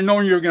 if I'd have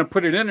known you were going to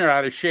put it in there,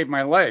 I'd have shaved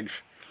my legs.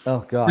 Oh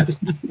God.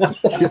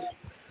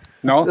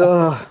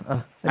 No.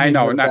 I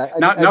know.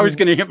 Now he's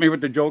going to hit me with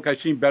the joke. I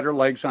seen better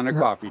legs on a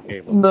coffee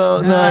table. No,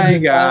 I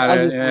got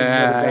it.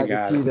 I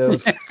got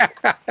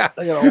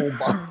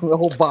a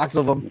whole box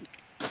of them.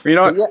 You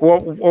know,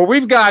 well,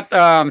 we've got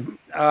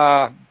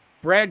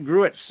Brad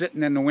Gruitt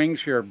sitting in the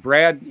wings here.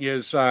 Brad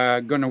is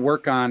going to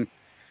work on.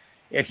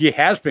 He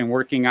has been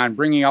working on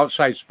bringing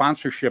outside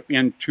sponsorship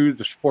into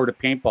the sport of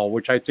paintball,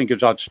 which I think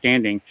is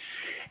outstanding.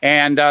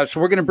 And so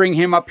we're going to bring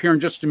him up here in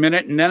just a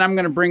minute, and then I'm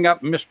going to bring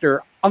up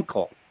Mr.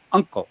 Uncle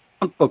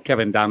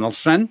Kevin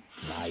Donaldson,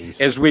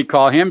 as we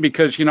call him,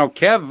 because, you know,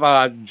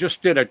 Kev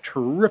just did a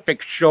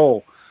terrific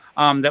show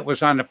that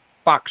was on the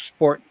Fox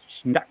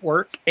Sports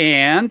Network,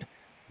 and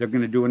they're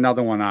going to do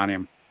another one on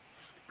him,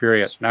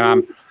 period.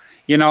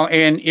 You know,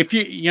 and if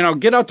you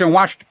get out there and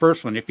watch the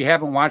first one. If you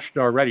haven't watched it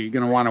already, you're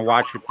going to want to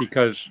watch it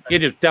because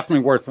it is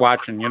definitely worth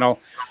watching. You know,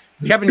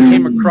 Kevin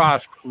came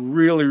across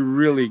really,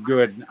 really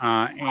good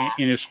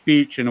in his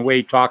speech and the way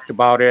he talked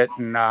about it.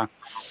 And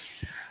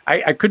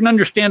I couldn't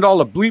understand all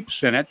the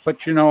bleeps in it,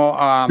 but, you know,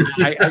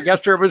 I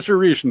guess there was a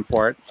reason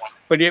for it.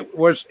 But it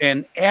was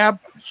an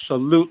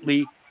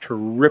absolutely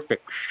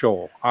terrific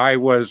show. I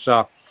was,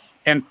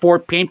 and for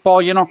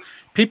paintball, you know,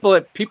 people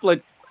that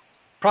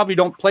probably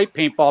don't play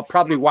paintball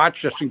probably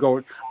watch this and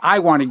go, I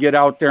want to get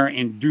out there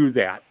and do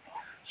that.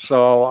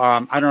 So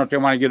I don't know if they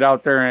want to get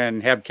out there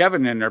and have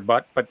Kevin in their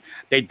butt, but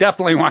they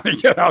definitely want to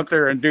get out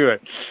there and do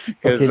it.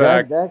 Okay,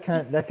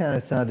 that kind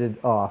of sounded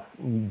off.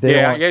 They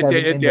don't want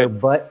Kevin in their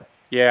butt.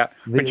 Yeah,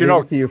 but you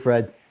know, to you,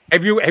 Fred.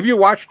 Have you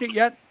watched it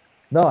yet?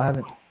 No, I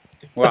haven't.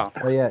 Well,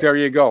 there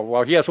you go.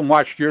 Well, he hasn't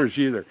watched yours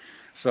either.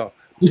 So.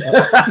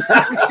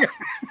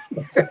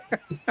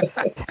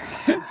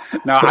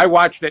 No, I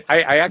watched it.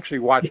 I actually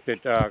watched it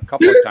a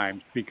couple of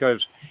times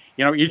because,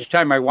 you know, each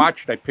time I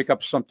watched, I pick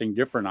up something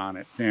different on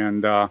it,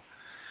 and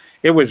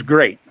it was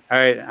great.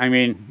 I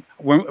mean,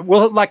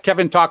 we'll let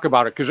Kevin talk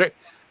about it because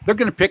they're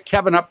going to pick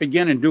Kevin up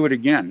again and do it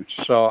again.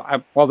 So,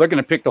 they're going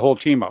to pick the whole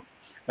team up.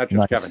 That's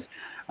just Kevin.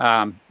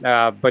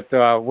 But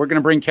we're going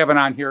to bring Kevin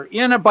on here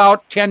in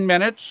about 10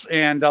 minutes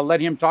and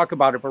let him talk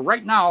about it. But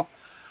right now,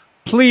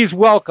 please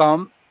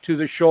welcome to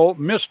the show,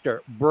 Mr.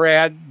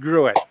 Brad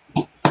Gruitt.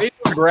 Hey,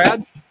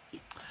 Brad.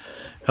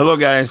 Hello,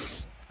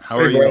 guys. How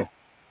are you?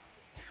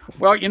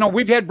 Well, you know,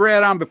 we've had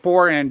Brad on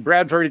before, and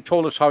Brad's already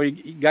told us how he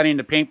got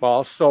into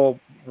paintball. So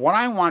what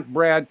I want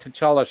Brad to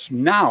tell us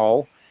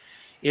now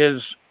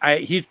is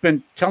he's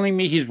been telling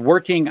me he's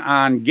working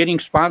on getting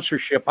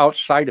sponsorship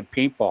outside of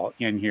paintball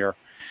in here.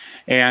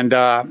 And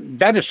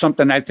that is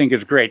something I think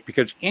is great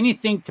because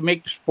anything to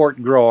make the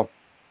sport grow,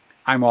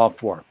 I'm all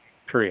for,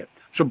 period.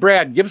 So,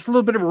 Brad, give us a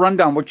little bit of a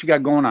rundown what you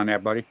got going on there,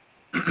 buddy.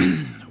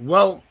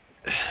 Well,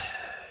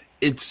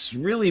 it's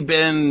really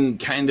been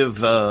kind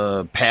of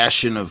a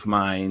passion of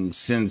mine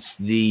since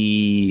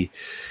the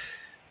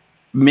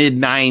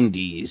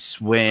mid-90s,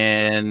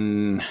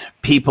 when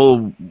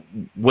people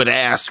would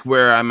ask,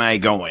 where am I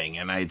going?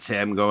 And I'd say,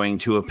 I'm going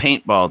to a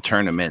paintball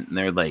tournament. And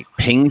they're like,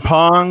 ping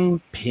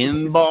pong,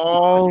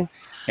 pinball.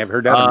 I've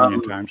heard that a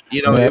million times.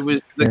 You know, it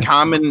was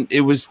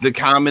the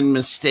common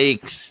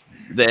mistakes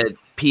that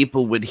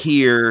people would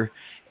hear,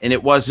 and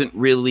it wasn't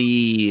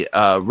really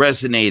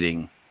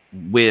resonating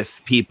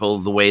with people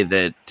the way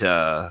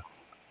that,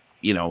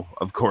 you know,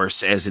 of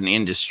course, as an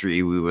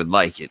industry, we would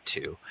like it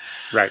to.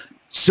 Right.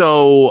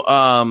 So,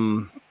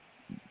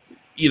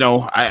 you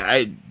know,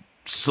 I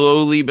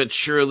slowly but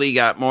surely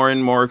got more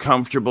and more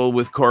comfortable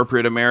with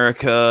corporate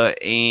America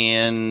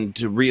and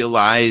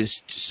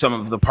realized some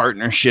of the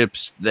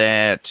partnerships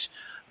that,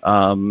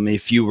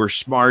 if you were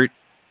smart,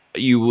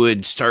 you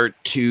would start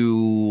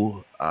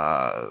to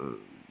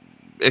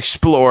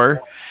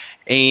explore.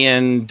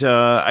 And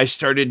I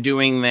started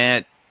doing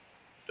that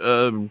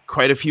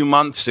quite a few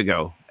months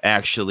ago,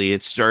 actually.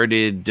 It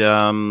started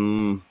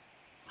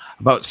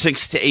about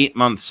 6 to 8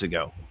 months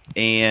ago.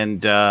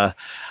 And I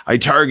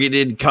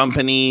targeted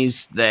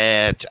companies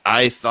that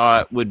I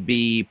thought would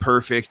be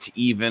perfect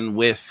even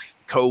with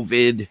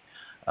COVID,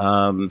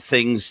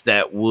 things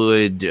that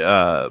would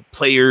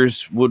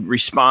players would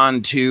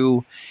respond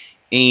to,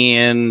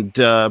 and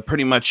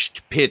pretty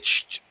much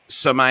pitched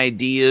some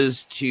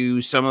ideas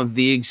to some of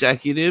the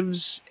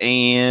executives,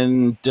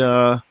 and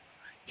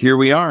here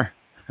we are.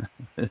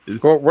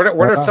 Well, what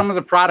are some of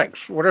the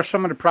products? What are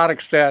some of the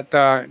products that,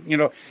 you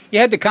know, you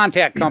had to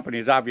contact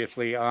companies,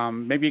 obviously.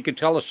 Maybe you could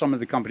tell us some of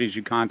the companies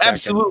you contacted.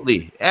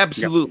 Absolutely.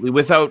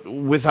 Yep.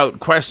 Without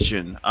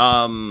question.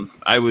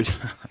 I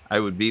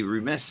would be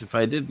remiss if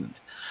I didn't.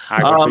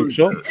 I would think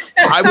so.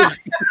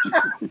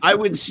 I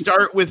would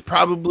start with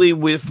probably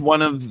with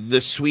one of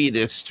the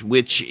sweetest,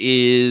 which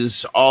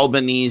is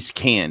Albanese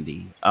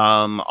Candy.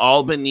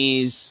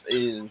 Albanese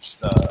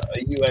is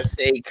a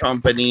USA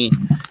company.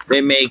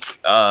 They make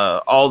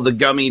all the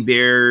gummy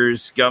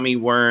bears, gummy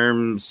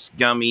worms,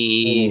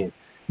 gummy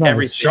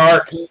everything.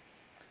 Shark,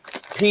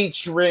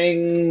 peach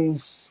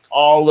rings,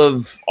 all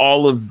that.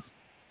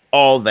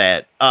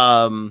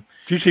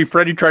 Did you see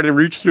Freddy try to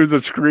reach through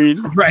the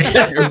screen? Right,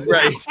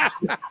 right.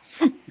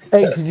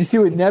 Hey, did you see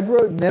what Neb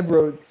wrote? Neb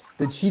wrote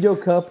the Cheeto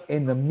Cup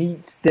and the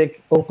meat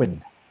stick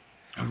open.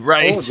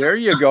 Right. Oh, there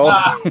you go.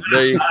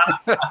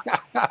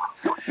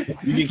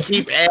 You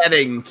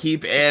can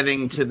keep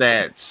adding to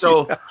that.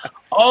 So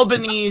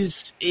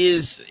Albanese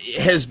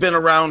has been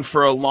around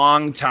for a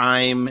long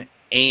time,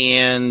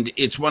 and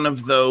it's one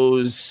of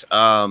those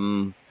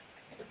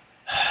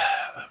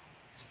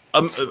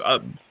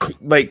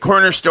like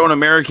cornerstone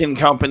American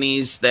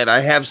companies that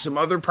I have some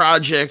other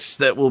projects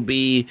that will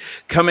be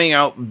coming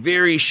out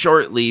very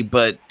shortly,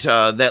 but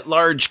that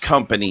large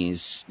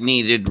companies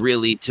needed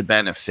really to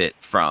benefit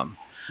from.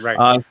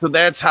 Right. So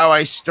that's how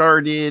I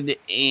started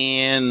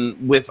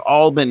with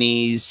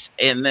Albanese,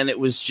 and then it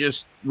was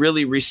just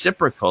really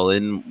reciprocal.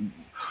 And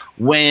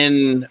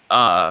when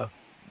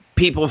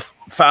people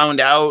found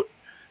out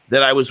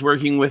that I was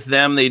working with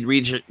them, they'd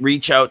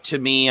reach out to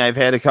me. I've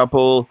had a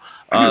couple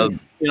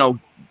you know,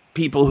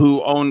 people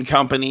who own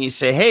companies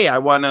say, hey, I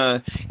want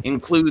to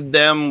include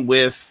them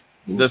with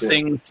the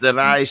things that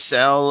I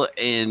sell.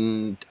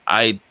 And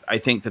I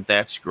think that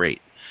that's great.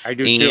 I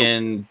do too.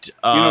 And, you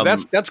know,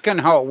 that's kind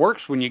of how it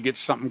works when you get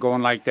something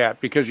going like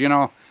that, because, you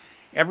know,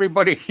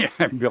 everybody,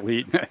 Bill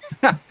Eaton,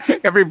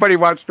 everybody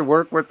wants to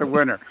work with the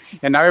winner,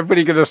 and now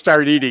everybody's going to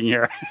start eating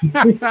here.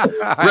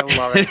 I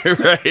love it.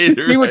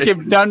 Right, See what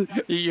you've done?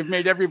 You've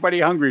made everybody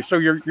hungry. So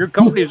your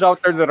companies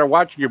out there that are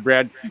watching you,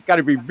 Brad, got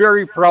to be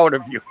very proud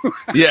of you.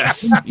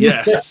 Yes,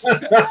 yes.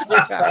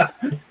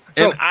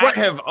 And I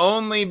have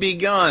only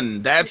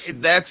begun. That's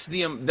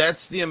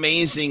the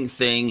amazing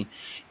thing.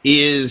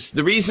 Is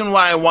the reason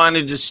why I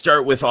wanted to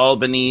start with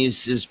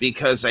Albanese is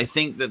because I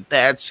think that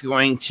that's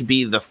going to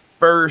be the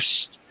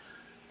first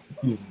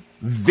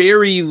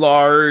very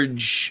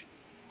large,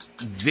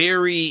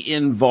 very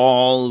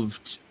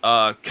involved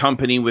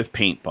company with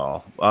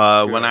paintball.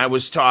 When I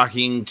was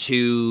talking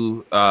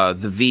to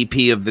the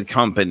VP of the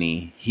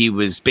company, he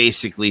was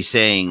basically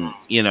saying,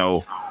 you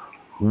know,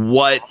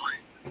 what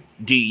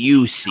do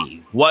you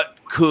see? What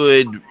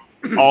could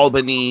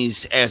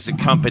Albanese as a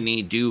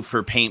company do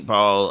for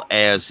paintball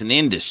as an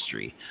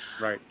industry?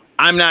 Right.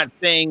 I'm not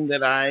saying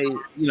that I,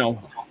 you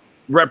know,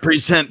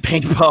 represent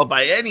paintball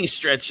by any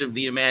stretch of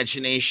the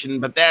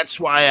imagination, but that's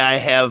why I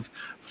have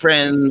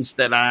friends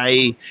that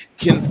I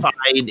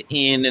confide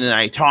in and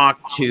I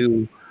talk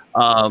to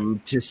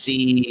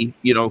see,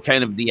 you know,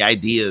 kind of the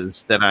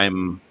ideas that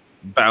I'm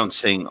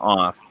bouncing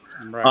off.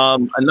 Right.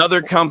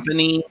 Another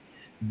company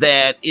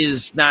that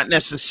is not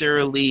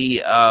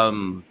necessarily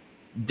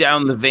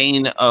down the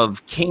vein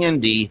of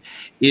candy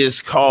is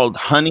called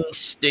Honey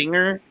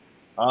Stinger.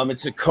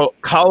 It's a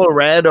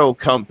Colorado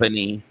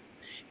company,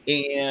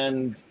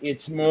 and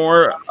it's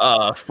more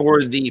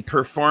for the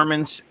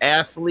performance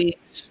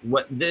athletes.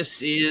 What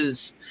this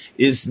is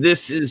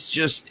this is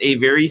just a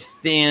very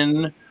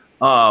thin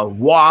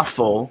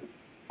waffle,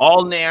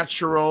 all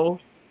natural,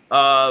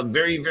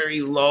 very,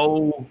 very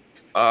low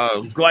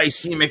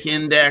glycemic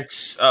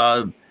index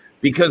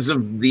because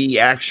of the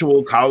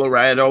actual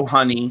Colorado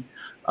honey.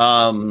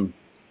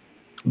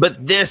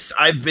 But this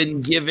I've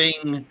been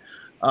giving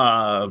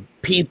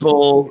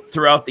people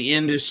throughout the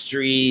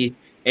industry,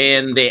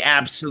 and they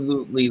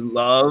absolutely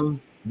love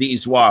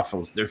these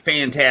waffles. They're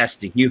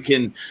fantastic. You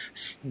can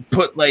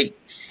put like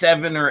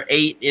 7 or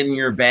 8 in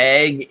your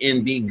bag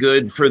and be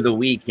good for the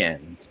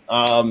weekend.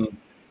 That's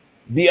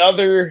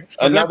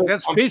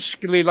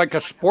basically like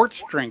a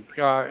sports drink,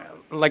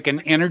 like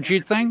an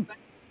energy thing.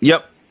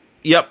 Yep.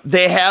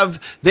 They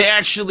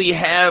actually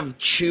have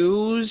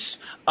chews.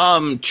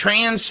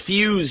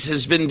 Transfuse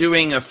has been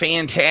doing a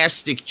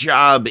fantastic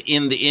job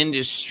in the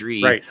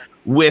industry. Right.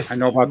 I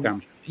know about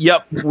them.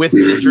 Yep. With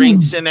the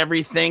drinks and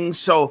everything.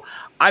 So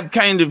I've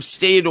kind of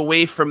stayed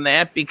away from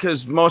that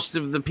because most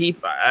of the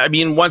people, I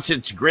mean, once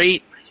it's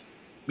great,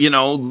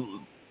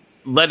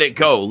 let it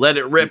go, let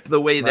it rip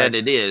the way that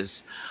it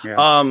is.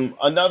 Yeah.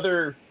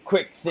 Another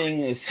quick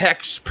thing is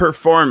Hex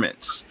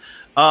Performance.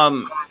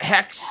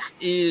 Hex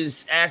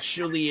is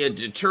actually a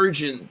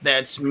detergent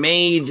that's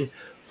made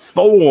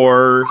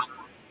for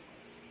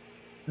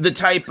the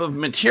type of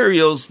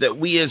materials that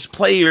we as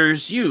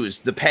players use.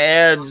 The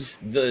pads,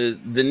 the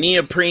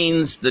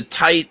neoprenes, the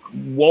tight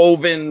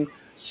woven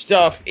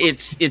stuff.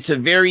 It's a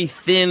very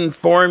thin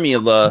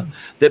formula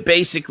that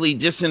basically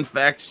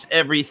disinfects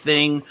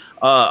everything.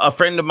 A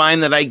friend of mine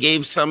that I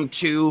gave some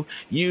to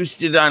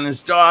used it on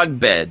his dog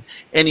bed,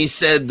 and he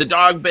said the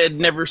dog bed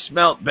never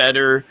smelt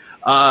better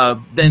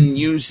than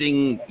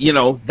using,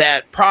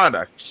 that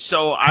product.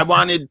 So I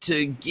wanted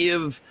to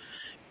give,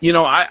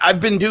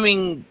 I've been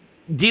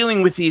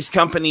dealing with these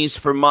companies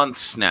for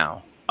months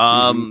now.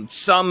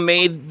 Some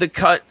made the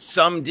cut,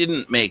 some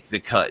didn't make the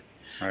cut.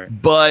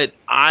 Right. But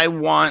I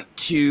want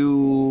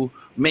to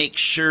make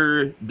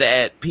sure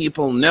that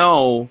people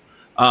know,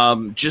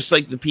 just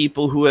like the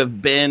people who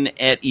have been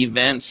at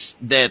events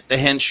that the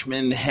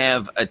henchmen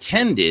have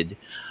attended,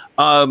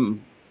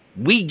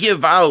 we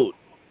give out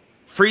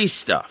free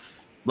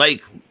stuff.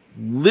 Like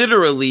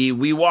literally,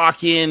 we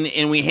walk in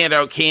and we hand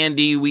out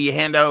candy, we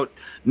hand out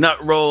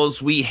nut rolls,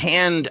 we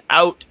hand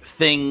out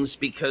things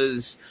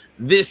because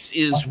this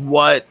is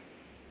what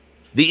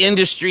the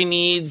industry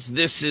needs.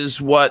 This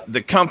is what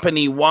the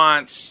company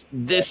wants.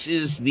 This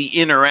is the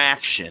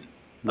interaction.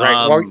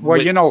 Right.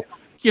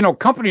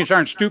 Companies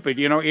aren't stupid.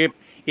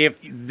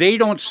 If they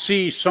don't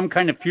see some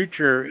kind of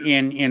future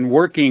in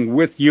working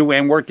with you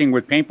and working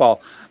with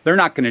paintball, they're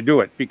not going to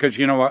do it because,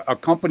 a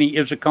company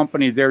is a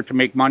company there to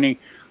make money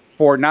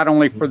for not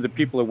only for the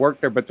people that work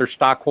there, but their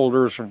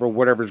stockholders or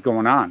whatever's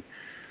going on.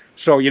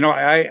 So,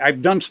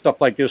 I've done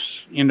stuff like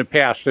this in the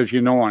past, as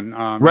on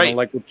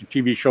like with the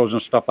TV shows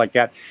and stuff like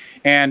that.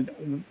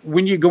 And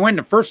when you go in,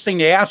 the first thing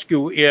they ask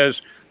you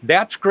is,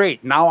 that's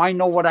great. Now I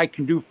know what I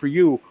can do for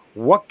you.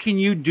 What can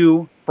you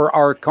do for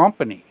our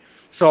company?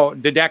 So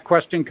did that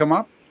question come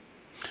up?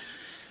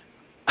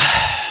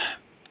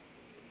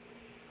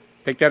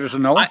 Take that as a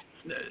no?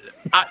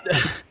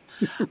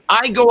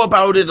 I go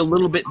about it a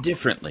little bit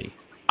differently.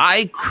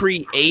 I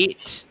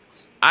create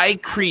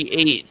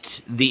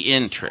the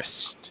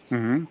interest.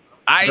 Mm-hmm.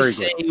 I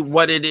say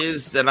what it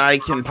is that I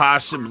can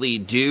possibly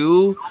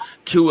do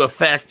to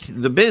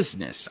affect the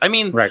business. I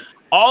mean,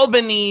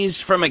 Albany's,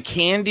 from a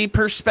candy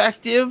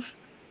perspective,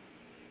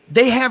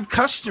 they have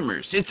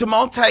customers. It's a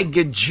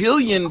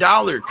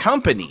multi-gajillion-dollar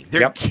company.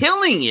 They're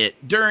killing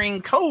it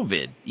during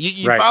COVID.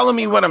 You follow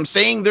me what I'm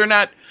saying? They're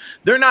not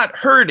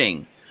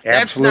hurting.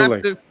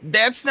 Absolutely.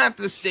 That's not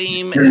the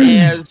same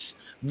as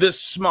the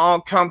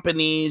small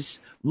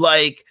companies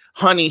like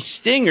Honey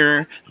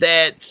Stinger,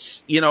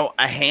 that's,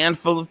 a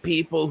handful of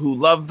people who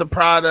love the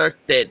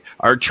product that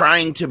are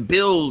trying to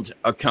build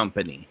a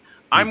company.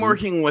 I'm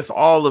working with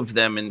all of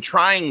them and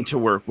trying to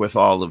work with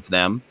all of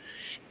them.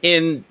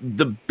 And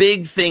the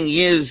big thing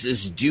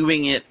is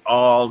doing it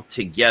all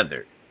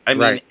together. I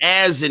mean,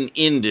 as an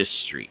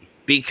industry,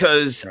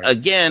 because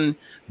again,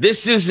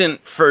 this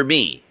isn't for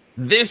me.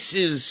 This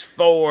is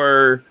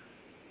for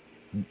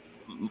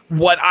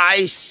what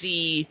I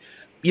see,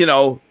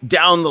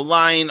 down the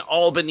line.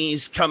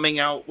 Albany's coming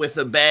out with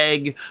a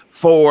bag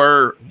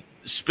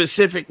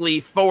specifically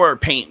for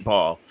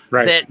paintball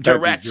that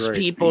directs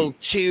people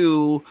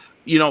to,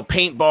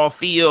 paintball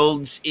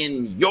fields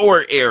in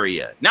your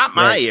area, not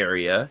my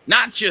area,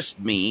 not just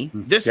me.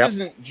 This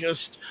isn't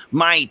just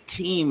my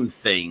team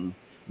thing.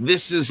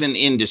 This is an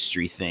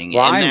industry thing.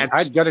 Well,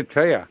 I've got to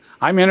tell you,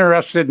 I'm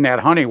interested in that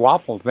honey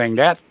waffle thing.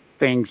 That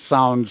thing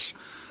sounds...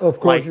 Of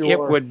course, like it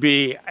would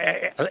be.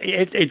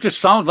 It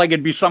just sounds like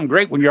it'd be something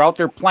great when you're out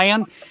there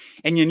playing,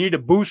 and you need a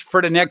boost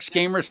for the next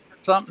game or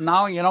something.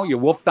 Now you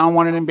wolf down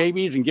one of them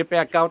babies and get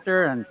back out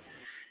there and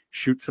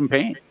shoot some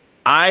paint.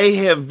 I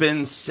have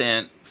been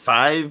sent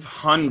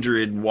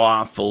 500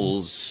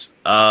 waffles,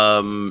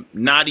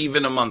 not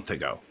even a month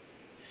ago.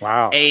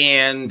 Wow!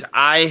 And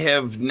I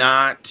have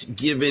not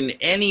given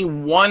any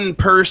one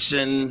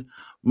person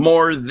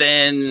more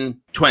than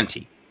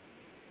 20.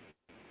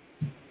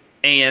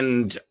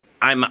 And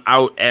I'm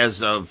out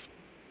as of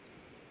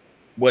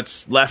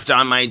what's left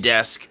on my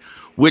desk,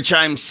 which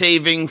I'm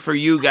saving for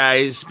you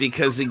guys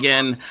because,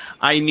 again,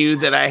 I knew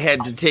that I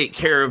had to take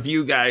care of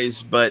you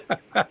guys, but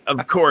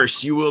of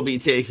course you will be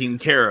taken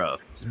care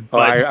of.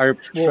 I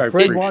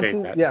Fred wants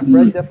it. Yeah,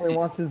 Fred definitely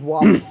wants his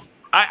waffles.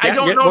 I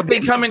don't know if they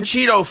come in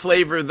Cheeto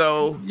flavor,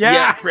 though.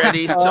 Yeah,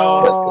 Freddy.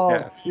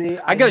 So See,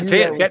 I got to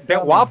tell you,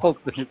 that waffle,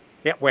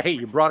 yeah, well, hey,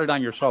 you brought it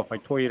on yourself. I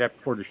told you that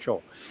before the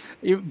show.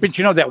 But,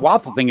 that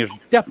waffle thing has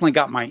definitely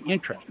got my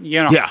interest.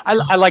 Yeah.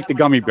 I like the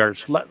gummy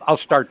bears. I'll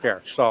start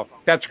there. So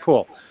that's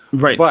cool.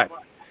 Right. But,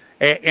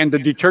 and the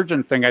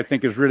detergent thing, I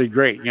think, is really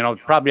great.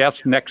 Probably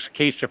that's the next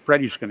case that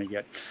Freddy's going to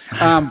get.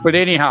 But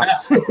anyhow.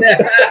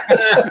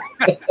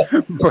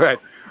 But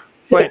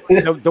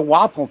the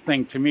waffle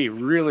thing to me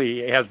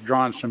really has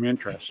drawn some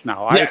interest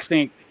now. Yes.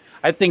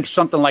 I think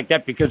something like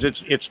that, because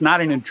it's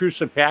not an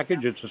intrusive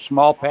package. It's a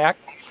small pack.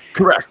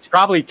 Correct.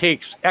 Probably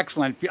takes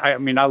excellent. I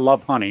mean, I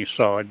love honey,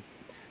 so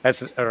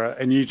that's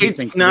an easy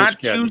thing. It's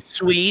not too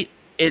sweet.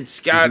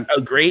 It's got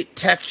a great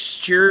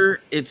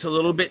texture. It's a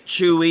little bit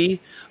chewy.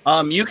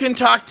 You can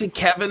talk to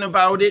Kevin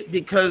about it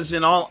because,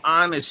 in all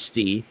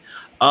honesty,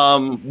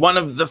 one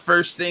of the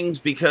first things,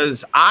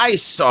 because I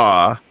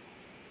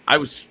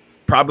was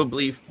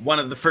probably one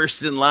of the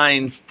first in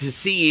lines to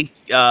see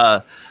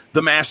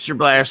the Master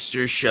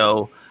Blaster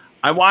show.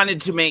 I wanted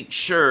to make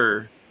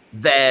sure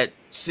that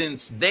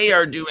since they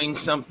are doing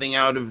something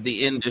out of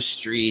the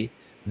industry,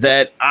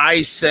 that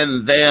I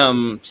send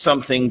them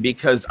something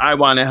because I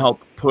want to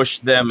help push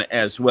them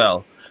as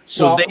well.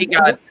 So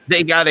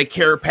they got a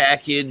care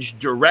package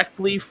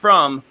directly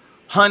from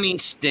Honey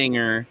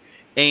Stinger,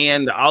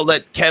 and I'll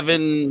let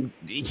Kevin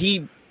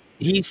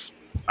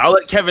I'll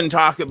let Kevin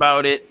talk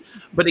about it.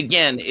 But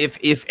again,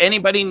 if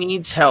anybody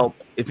needs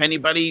help, if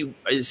anybody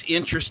is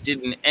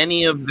interested in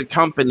any of the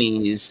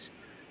companies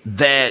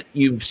that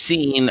you've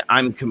seen,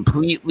 I'm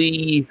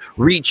completely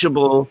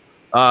reachable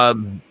by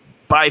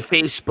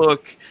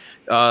Facebook.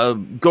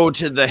 Go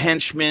to the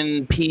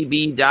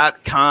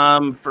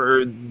henchmanpb.com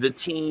for the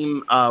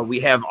team. We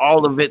have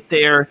all of it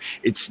there.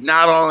 It's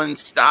not all in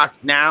stock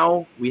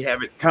now. We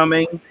have it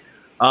coming.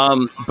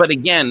 But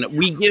again,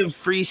 we give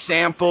free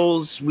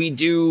samples. We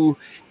do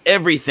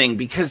everything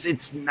because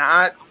it's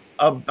not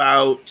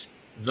about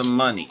the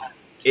money.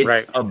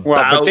 It's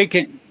about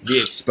the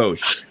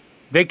exposure.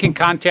 They can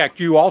contact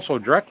you also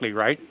directly,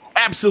 right?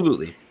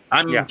 Absolutely.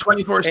 I'm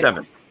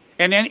 24/7.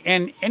 And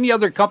any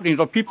other companies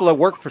or people that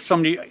work for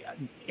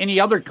any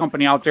other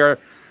company out there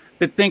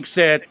that thinks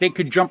that they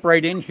could jump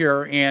right in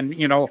here and,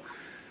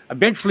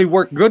 eventually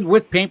work good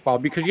with paintball,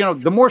 because,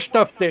 the more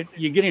stuff that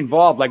you get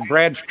involved, like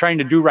Brad's trying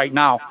to do right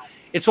now,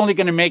 it's only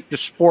going to make the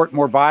sport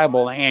more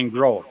viable and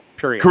grow,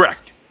 period.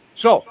 Correct.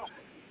 So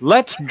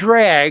let's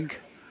drag.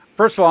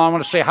 First of all, I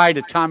want to say hi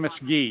to Thomas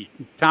Gee.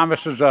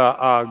 Thomas is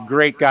a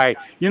great guy.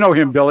 You know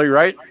him, Billy,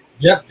 right?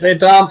 Yep. Hey,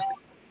 Tom.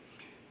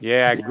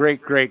 Yeah,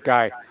 great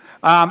guy.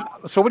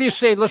 So what do you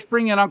say? Let's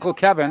bring in Uncle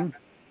Kevin.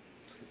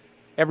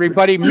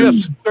 Everybody,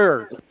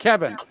 Mr.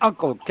 Kevin,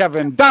 Uncle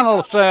Kevin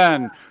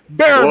Donaldson,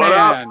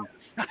 Bearman.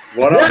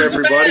 What up,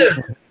 everybody?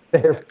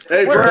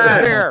 Hey,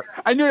 Brad. There.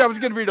 I knew that was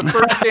going to be the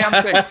first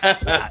damn thing.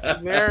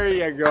 There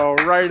you go.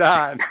 Right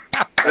on.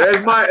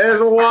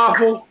 There's a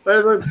waffle.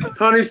 There's a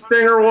Honey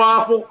Stinger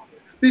waffle.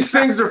 These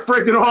things are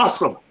freaking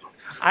awesome.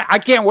 I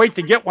can't wait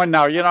to get one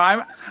now.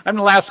 I'm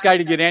the last guy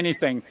to get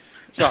anything.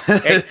 So,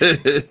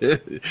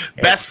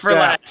 best for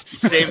last.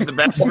 Save the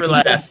best for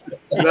last.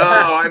 No,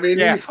 I mean,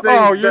 these things.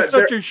 Oh, you're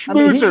such a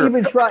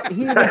schmoozer.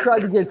 He even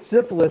tried to get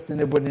syphilis, and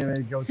it wouldn't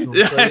even go to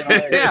him.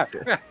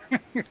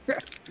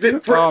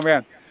 So, oh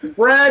man.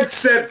 Brad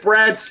sent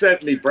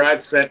me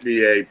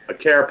a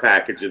care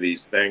package of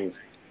these things,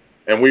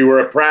 and we were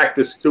at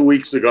practice 2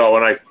 weeks ago,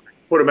 and I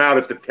put them out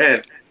at the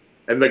tent,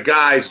 and the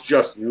guys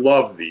just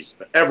love these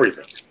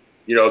everything.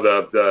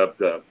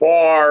 The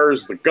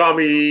bars, the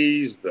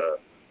gummies, the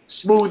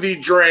smoothie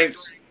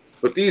drinks,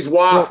 but these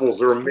waffles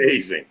are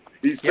amazing.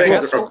 These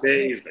things are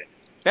amazing.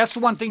 That's the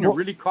one thing that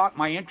really caught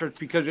my interest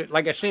because,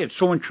 like I say, it's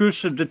so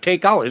intrusive to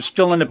take out. It's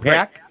still in the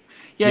pack. Right.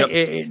 Yeah,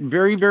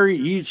 very, very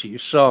easy.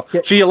 So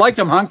you like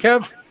them, huh,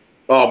 Kev?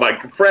 Oh, my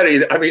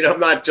Freddy! I mean, I'm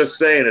not just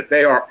saying it.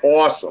 They are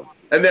awesome,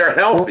 and they're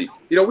healthy.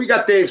 We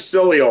got Dave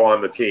Cilio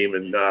on the team,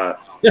 and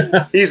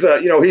he's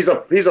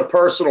a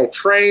personal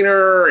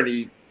trainer, and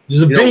he's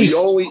a beast. He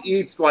only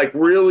eats like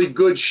really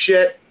good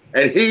shit.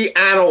 And he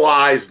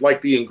analyzed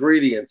like the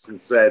ingredients and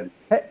said,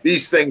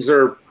 these things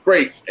are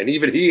great. And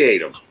even he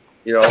ate them,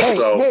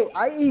 Hey,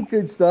 I eat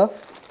good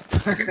stuff.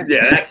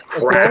 Yeah, that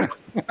crap.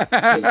 Hate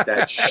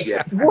that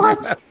shit.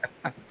 What?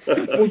 He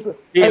loves it.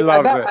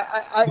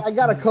 I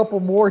got a couple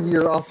more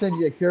here. I'll send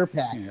you a care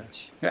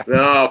package.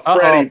 No,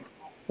 Freddy,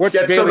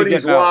 get some of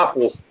these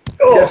waffles.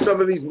 Get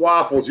some of these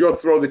waffles. You'll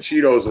throw the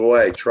Cheetos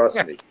away.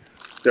 Trust me.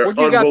 They're what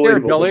you got there,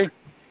 Billy?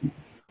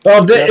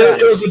 Well,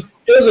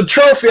 it was a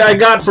trophy I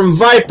got from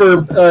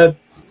Viper.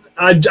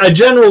 I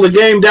generaled the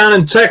game down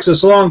in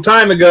Texas a long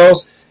time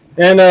ago,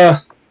 and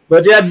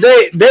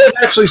Dave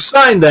actually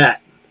signed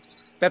that.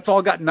 That's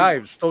all got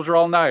knives. Those are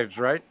all knives,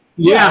 right?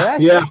 Yeah.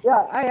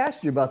 I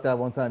asked you about that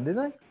one time, didn't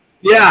I?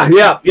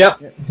 Yeah.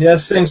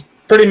 This thing's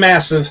pretty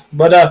massive.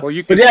 But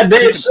Dave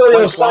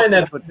Cilio signed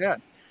that.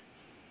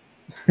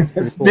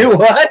 Do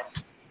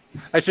what?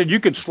 I said you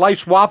could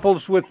slice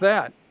waffles with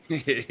that.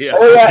 Yeah.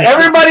 Oh yeah,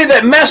 everybody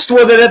that messed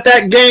with it at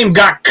that game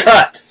got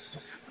cut.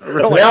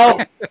 Really? They all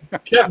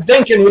kept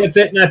dinking with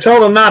it, and I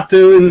told them not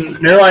to, and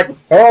they're like,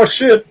 "Oh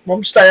shit,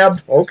 I'm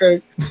stabbed." Okay.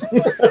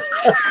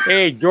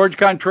 Hey, George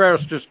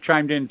Contreras just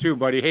chimed in too,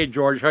 buddy. Hey,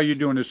 George, how you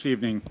doing this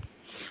evening?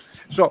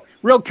 So,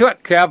 real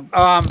quick, Kev.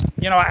 I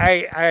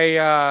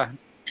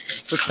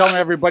was telling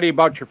everybody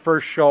about your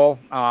first show.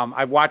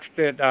 I watched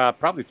it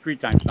probably 3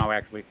 times now,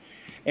 actually,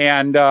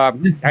 and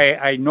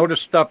I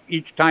noticed stuff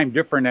each time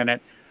different in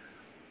it.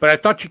 But I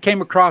thought you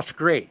came across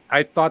great.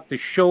 I thought the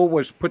show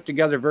was put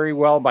together very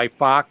well by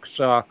Fox,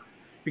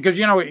 because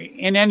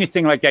in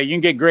anything like that, you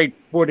can get great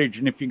footage,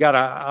 and if you got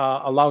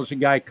a lousy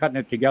guy cutting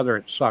it together,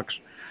 it sucks.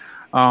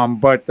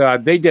 But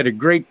they did a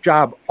great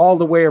job all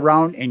the way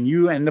around, and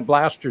you and the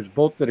Blasters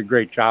both did a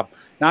great job.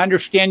 Now, I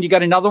understand you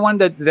got another one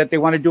that they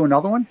want to do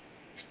another one?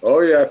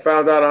 Oh, yeah. I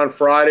found out on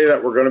Friday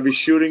that we're going to be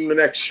shooting the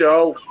next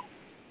show,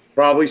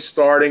 probably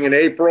starting in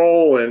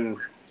April, and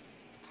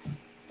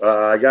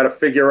I got to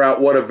figure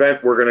out what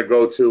event we're going to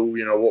go to,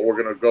 what we're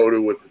going to go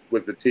to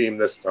with the team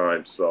this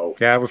time. So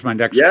yeah, that was my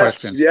next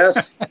question.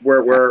 Yes,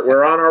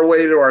 we're on our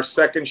way to our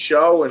second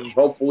show and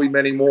hopefully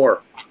many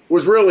more. It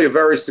was really a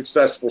very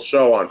successful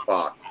show on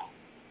Fox.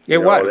 It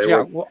was,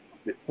 yeah.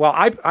 Well,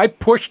 I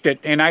pushed it,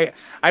 and I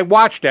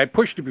watched it. I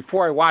pushed it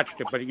before I watched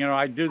it, but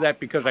I do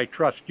that because I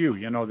trust you.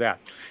 You know that.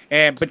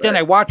 But then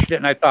I watched it,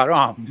 and I thought,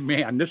 oh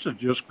man, this is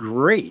just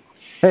great.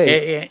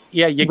 Hey,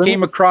 yeah, you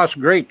came across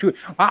great too.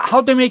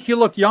 How'd they make you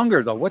look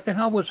younger though? What the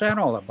hell was that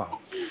all about?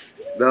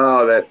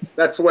 No,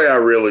 that's the way I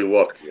really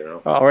look.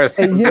 Oh,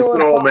 and just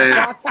an old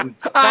man.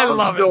 I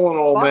love it. Still an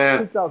old man.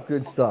 Fox puts out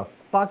good stuff.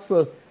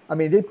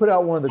 They put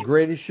out one of the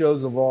greatest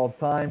shows of all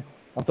time.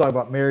 I'm talking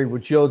about Married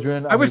with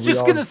Children. I was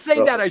just going to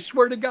say that. I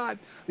swear to God.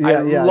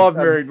 I love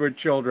Married with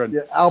Children.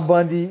 Yeah, Al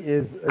Bundy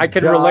is I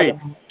can relate.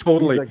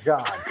 Totally. He's a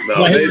god.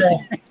 No,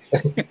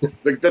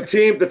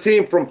 the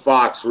team from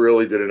Fox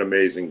really did an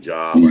amazing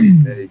job.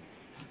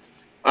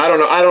 I don't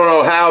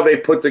know how they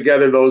put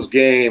together those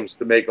games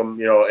to make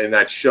them, in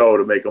that show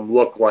to make them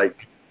look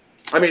like.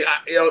 I mean,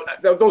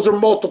 those are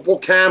multiple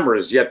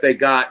cameras, yet they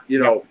got,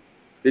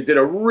 they did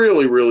a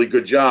really, really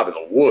good job in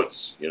the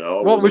woods.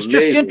 Well, it was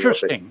just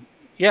interesting.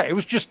 Yeah, it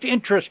was just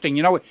interesting.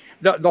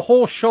 The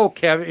whole show,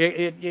 Kev,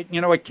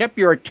 it kept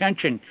your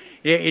attention.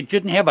 It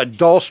didn't have a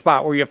dull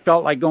spot where you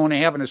felt like going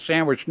and having a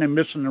sandwich and then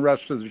missing the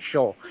rest of the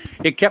show.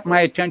 It kept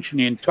my attention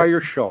the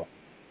entire show.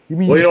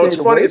 It's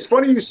funny. It's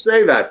funny you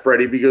say that,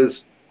 Freddie,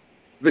 because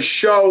the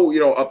show,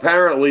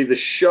 apparently the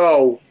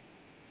show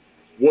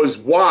was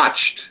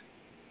watched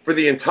for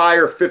the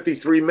entire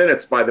 53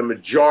 minutes by the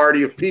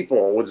majority of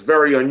people. It was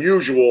very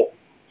unusual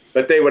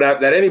that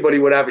anybody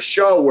would have a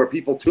show where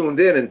people tuned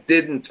in and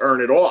didn't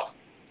turn it off.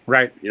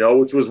 Right.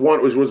 Which was one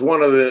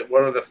of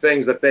the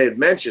things that they had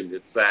mentioned.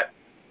 It's that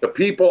the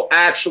people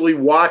actually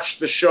watched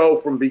the show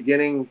from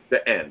beginning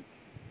to end.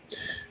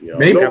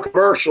 No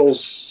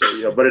commercials,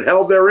 but it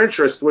held their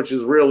interest, which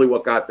is really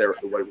what got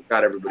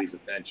everybody's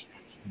attention.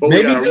 But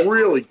we got a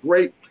really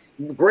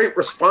great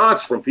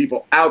response from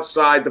people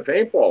outside the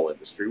paintball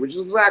industry, which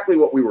is exactly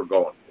what we were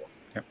going for.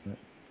 Yep.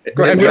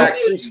 In fact,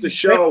 since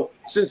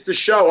the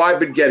show,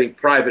 I've been getting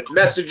private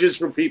messages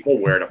from people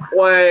where to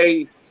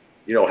play.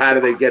 How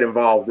do they get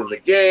involved in the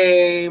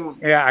game?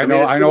 Yeah, I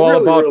know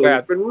all about that.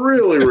 It's been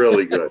really,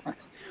 really good.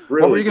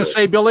 Really what were you going to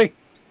say, Billy?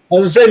 I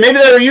was going to say maybe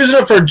they were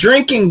using it for a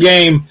drinking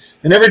game,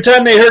 and every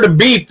time they heard a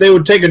beep, they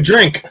would take a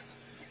drink.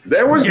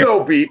 There was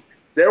no beep.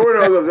 There were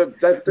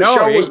the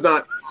show was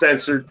not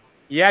censored.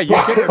 Yeah, you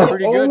did it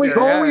pretty good.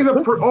 Only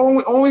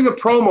the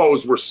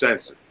promos were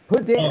censored.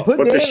 But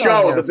the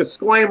show, the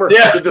disclaimer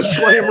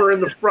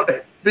in the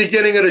front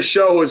beginning of the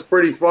show was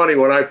pretty funny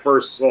when I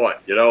first saw it.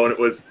 And it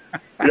was,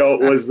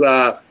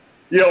 a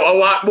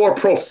lot more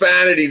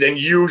profanity than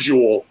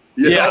usual.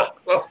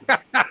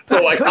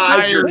 So like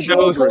higher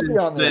doses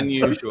than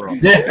usual.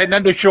 And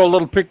then they show a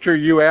little picture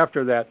of you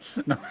after that.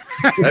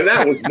 And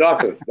that was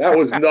nothing.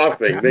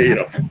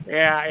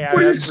 Yeah.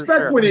 What do you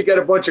expect when you get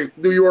a bunch of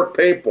New York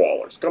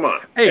paintballers? Come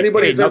on.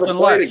 Anybody who's ever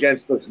played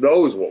against us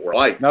knows what we're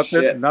like.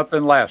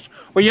 Nothing less.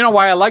 Well,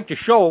 why I liked the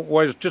show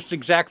was just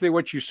exactly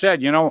what you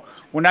said.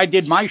 When I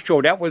did my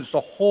show, that was the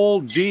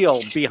whole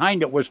deal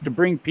behind it, was to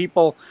bring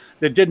people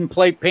that didn't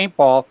play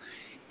paintball,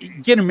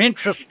 get them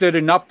interested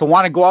enough to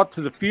want to go out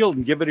to the field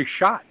and give it a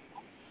shot.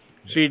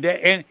 See,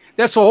 and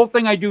that's the whole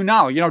thing I do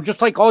now.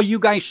 Just like all you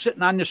guys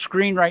sitting on the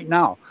screen right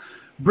now,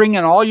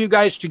 bringing all you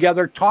guys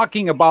together,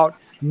 talking about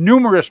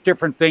numerous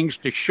different things,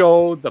 to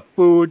show the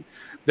food,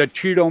 the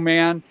Cheeto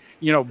Man,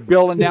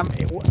 Bill and them.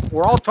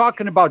 We're all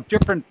talking about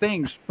different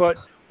things, but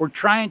we're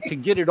trying to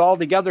get it all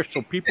together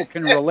so people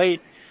can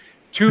relate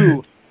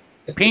to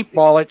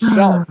paintball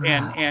itself.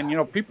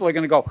 And people are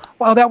going to go,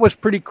 wow, that was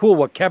pretty cool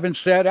what Kevin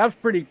said. That's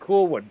pretty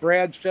cool what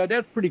Brad said.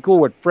 That's pretty cool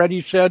what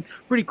Freddy said.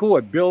 Pretty cool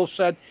what Bill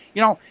said.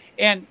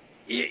 And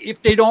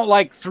if they don't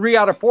like 3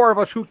 out of 4 of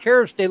us, who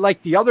cares? They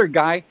like the other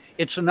guy.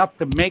 It's enough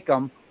to make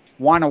them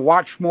want to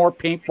watch more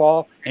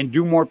paintball and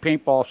do more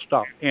paintball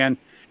stuff. And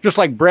just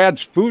like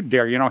Brad's food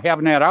there,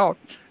 having that out,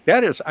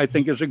 that is, I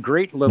think, is a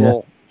great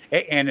little,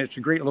 and it's a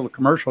great little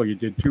commercial you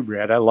did too,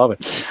 Brad. I love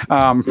it.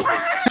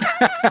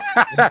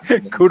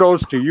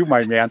 Kudos to you,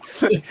 my man.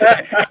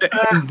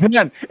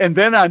 and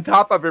then on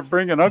top of it,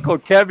 bringing Uncle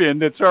Kevin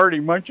that's already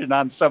munching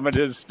on some of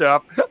his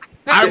stuff.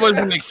 I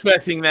wasn't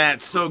expecting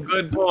that. So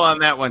good pull on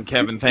that one,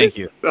 Kevin. Thank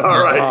you. All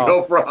right,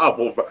 no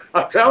problem.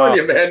 I'm telling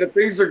you, man, the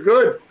things are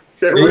good.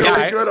 They're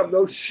really good. I'm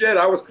no shit.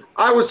 I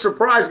was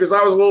surprised because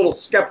I was a little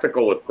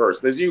skeptical at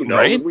first, as you know,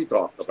 as we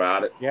talked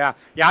about it. Yeah.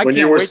 When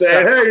you were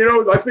saying, hey,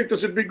 I think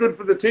this would be good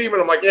for the team,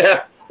 and I'm like,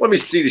 yeah, let me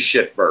see the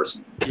shit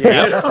first.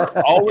 Yeah.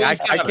 I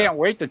can't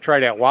wait to try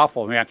that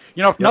waffle, man.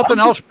 If nothing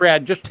else,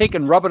 Brad, just take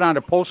and rub it on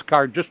a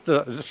postcard, just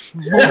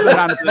smooth it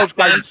on a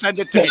postcard and send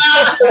it to me.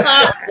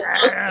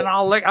 And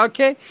I'll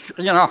okay,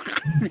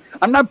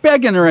 I'm not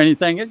begging or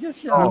anything. It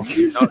just, you don't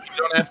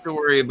have to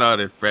worry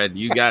about it, Fred.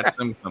 You got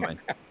them coming.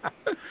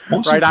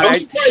 I'm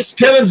surprised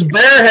Kevin's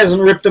bear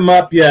hasn't ripped him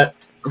up yet.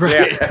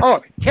 Right. Yeah.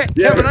 Oh,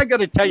 Kevin, I got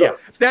to tell you,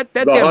 that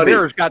damn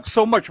bear's got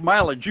so much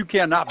mileage, you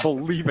cannot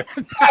believe it.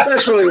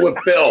 Especially with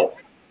Bill.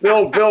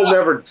 Bill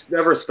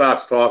never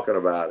stops talking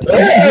about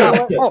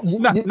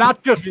it.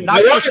 Not just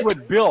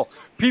with Bill.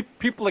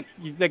 People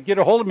that get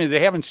a hold of me, they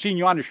haven't seen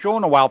you on the show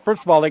in a while.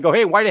 First of all, they go,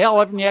 hey, why the hell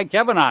haven't you had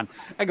Kevin on?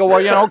 I go,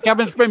 well,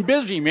 Kevin's been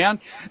busy, man.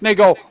 And they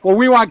go, well,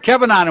 we want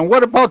Kevin on, and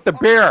what about the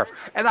bear?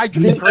 And I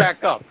just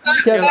crack up.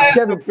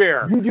 Kevin, the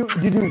bear. You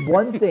do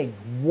one thing,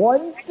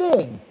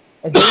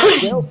 and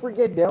they don't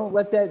forget, they don't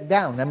let that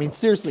down. I mean,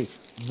 seriously,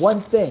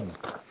 one thing.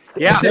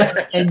 Yeah.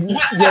 And you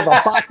have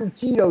a box of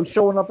Cheetos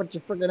showing up at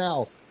your freaking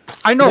house.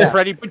 I know,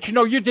 Freddie, but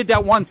you did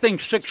that one thing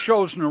 6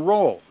 shows in a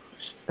row.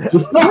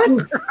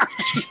 No,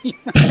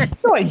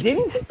 I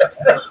didn't.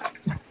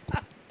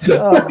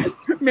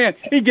 Man,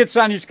 he gets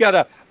on, he's got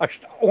a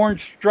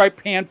orange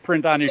striped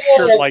handprint on his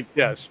shirt like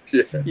this.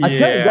 Yeah. I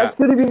tell you, that's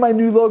going to be my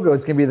new logo.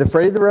 It's going to be the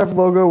Freddy the Ref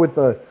logo with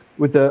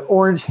the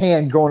orange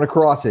hand going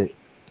across it.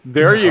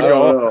 There you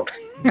go.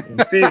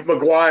 Steve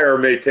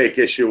McGuire may take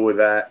issue with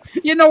that.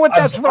 You know what?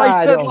 That's what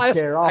I said last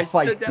time. I'll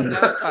fight Steve.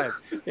 Last time.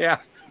 Yeah.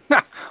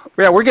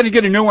 Yeah, we're going to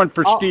get a new one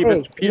for Steve.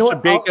 It's a piece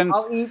of bacon.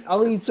 I'll eat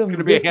some. It's going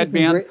to be a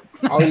headband.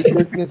 I'll eat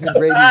biscuits and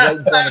gravy right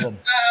in front of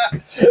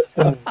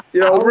him.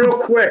 Real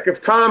quick,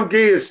 if Tom Gee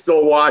is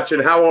still watching,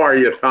 how are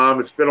you, Tom?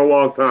 It's been a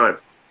long time.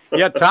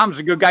 Yeah, Tom's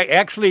a good guy.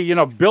 Actually,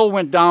 Bill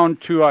went down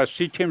to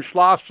see Tim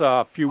Schloss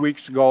a few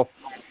weeks ago.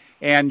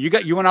 And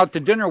you went out to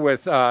dinner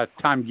with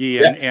Tom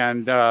Gee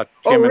and Tim.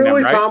 Oh, really? And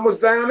them, right? Tom was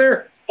down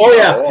there? Oh,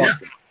 yeah.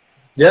 Awesome.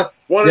 Yep.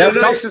 One of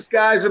the nicest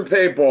guys in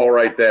paintball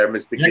right there,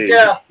 Mr. Gee.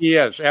 Yeah. He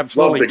is,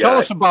 absolutely. Tell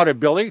us about it,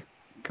 Billy.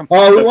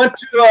 We went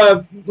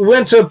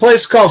to a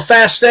place called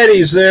Fast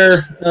Eddie's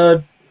there.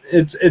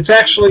 It's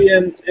actually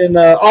in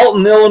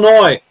Alton,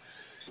 Illinois.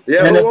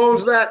 Yeah, and who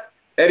owns that?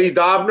 Eddie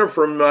Dobner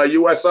from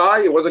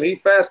USI? Wasn't he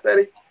Fast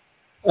Eddie?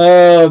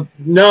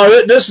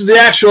 No, this is the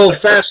actual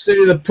Fast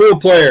Eddie, the pool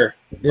player.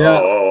 Yeah.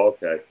 Oh,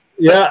 okay.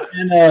 Yeah,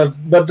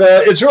 but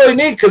it's really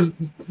neat because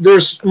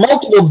there's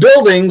multiple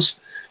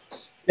buildings,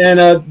 and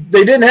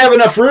they didn't have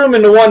enough room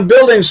in the one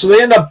building, so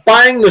they ended up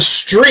buying the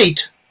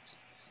street,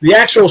 the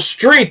actual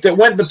street that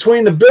went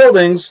between the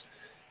buildings,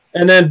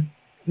 and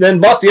then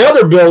bought the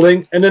other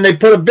building, and then they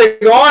put a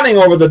big awning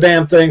over the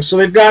damn thing. So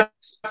they've got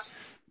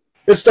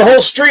it's the whole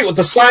street with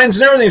the signs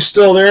and everything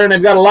still there, and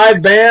they've got a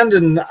live band,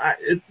 and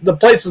the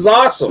place is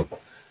awesome.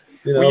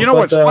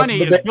 What's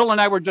funny is Bill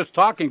and I were just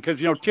talking because,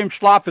 Tim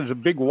Schloff is a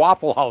big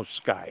Waffle House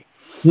guy.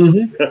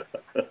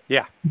 Mm-hmm.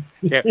 Yeah.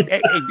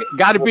 It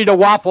got to be the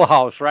Waffle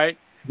House, right?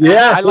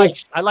 Yeah.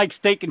 I like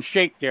Steak and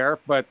Shake there,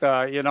 but,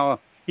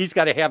 he's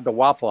got to have the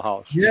Waffle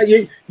House.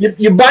 Yeah,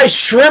 you buy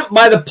shrimp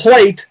by the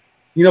plate,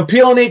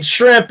 peel and eat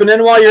shrimp, and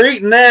then while you're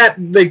eating that,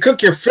 they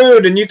cook your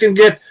food, and you can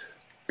get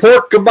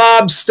pork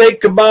kebabs,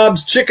 steak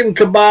kebabs, chicken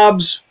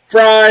kebabs,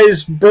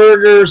 fries,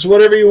 burgers,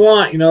 whatever you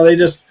want. They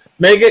just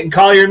make it and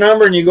call your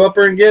number, and you go up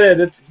there and get it.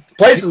 The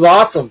place is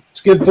awesome.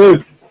 It's good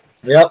food.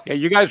 Yep. Yeah,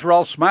 you guys were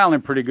all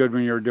smiling pretty good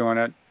when you were doing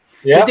it.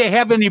 Yep. Did they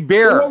have any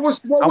beer? What was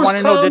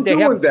Tom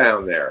doing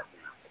down there?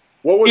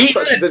 What was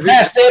eating at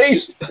Fast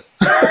Eddie's?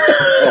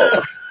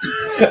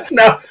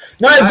 No,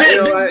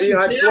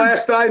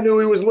 last I knew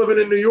he was living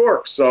in New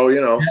York, so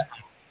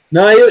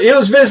No, he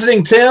was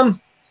visiting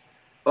Tim.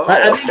 Oh,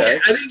 I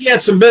think he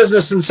had some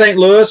business in St.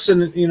 Louis,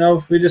 and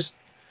we just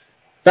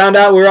found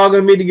out we were all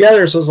going to be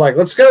together. So it's like,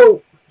 let's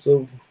go.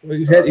 So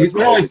we had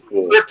only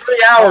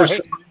 3 hours.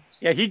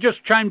 Yeah, he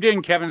just chimed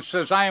in. Kevin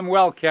says, "I am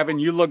well, Kevin.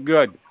 You look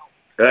good."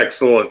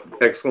 Excellent,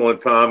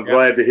 Tom.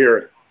 Glad to hear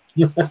it.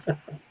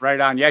 Right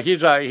on. Yeah,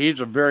 he's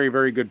a very,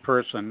 very good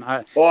person.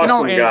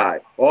 Awesome guy.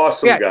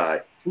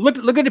 Guy.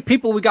 Look at the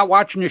people we got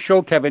watching the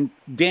show, Kevin.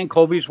 Dan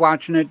Colby's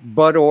watching it.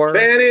 Bud Orr,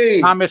 Danny,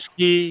 Thomas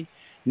Gee,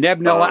 Neb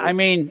Noah. I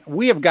mean,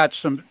 we have got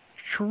some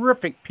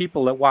terrific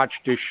people that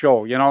watch this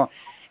show.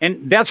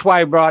 And that's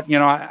why I brought,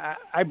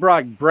 I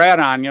brought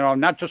Brad on,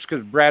 not just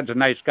because Brad's a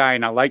nice guy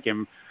and I like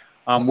him,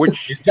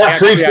 which got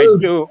free actually I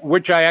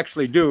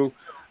food. do,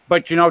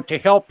 but to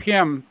help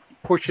him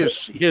push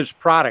his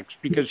products,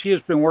 because he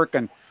has been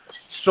working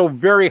so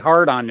very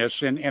hard on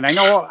this, and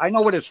I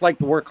know what it's like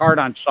to work hard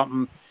on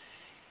something,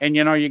 and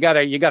you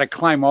gotta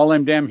climb all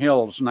them damn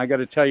hills, and I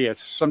gotta tell you,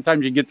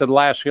 sometimes you get to the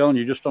last hill and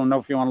you just don't know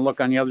if you want to look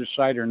on the other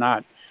side or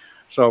not.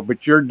 So,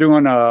 but you're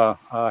doing a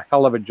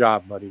hell of a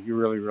job, buddy. You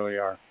really, really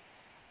are.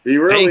 He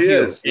really Thank you.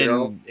 is.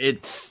 And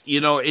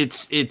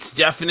it's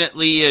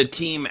definitely a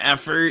team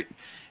effort.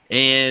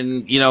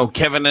 And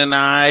Kevin and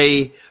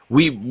I,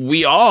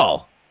 we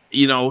all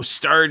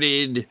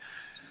started.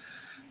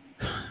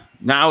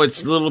 Now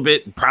it's a little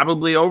bit,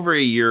 probably over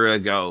a year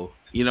ago,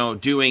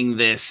 doing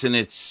this, and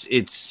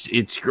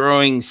it's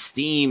growing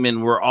steam,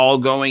 and we're all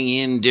going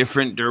in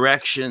different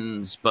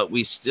directions, but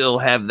we still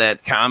have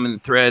that common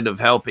thread of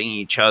helping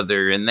each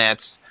other. And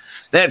that's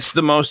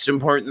the most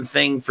important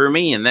thing for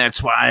me. And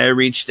that's why I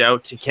reached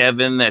out to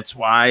Kevin. That's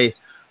why,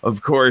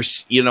 of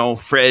course,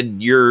 Fred,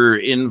 you're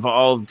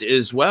involved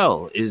as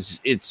well.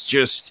 It's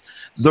just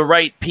the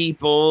right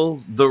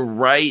people, the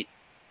right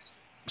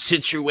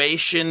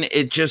situation.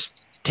 It just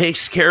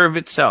takes care of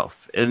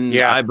itself. And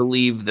yeah. I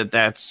believe that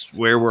that's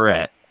where we're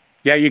at.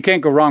 Yeah, you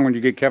can't go wrong when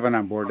you get Kevin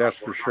on board. That's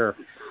for sure.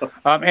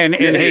 And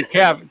hey,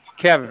 Kev,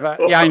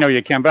 yeah, I know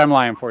you can, but I'm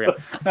lying for you.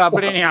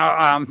 But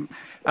anyhow,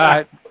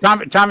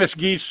 Thomas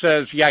Geese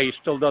says, yeah, he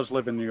still does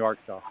live in New York,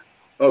 though.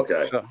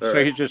 Okay.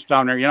 So he's just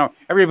down there.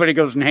 Everybody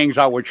goes and hangs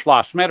out with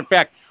Schloss. Matter of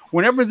fact,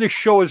 whenever this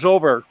show is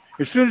over,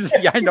 as soon as,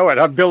 yeah, I know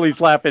it,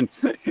 Billy's laughing.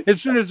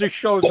 As soon as the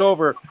show's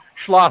over,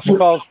 Schloss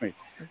calls me.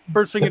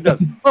 First thing he does,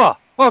 oh,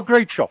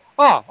 great show.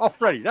 Oh,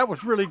 Freddy, that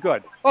was really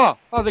good. Oh,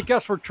 the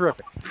guests were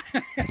terrific.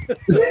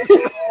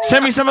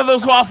 Send me some of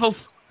those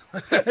waffles.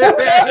 Yeah.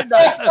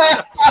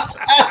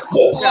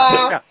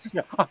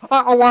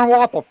 I want a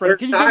waffle, Freddy.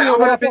 Can you give me a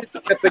waffle?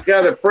 Get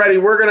together, Freddie.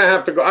 We're gonna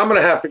have to go. I'm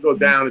gonna have to go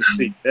down and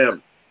see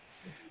Tim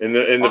in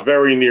the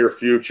very near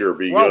future,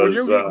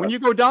 because when you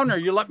go down there,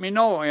 you let me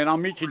know, and I'll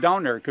meet you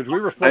down there, because we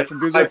were supposed to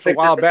do this a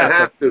while back. I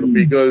have to,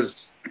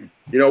 because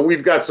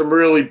we've got some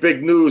really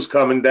big news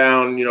coming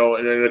down,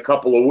 in a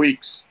couple of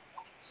weeks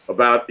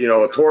about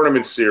a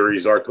tournament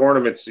series, our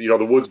tournaments, the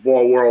Woods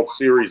Ball World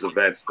Series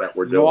events that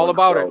we're doing. Know all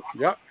about it.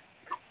 Yep.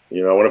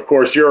 And of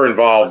course you're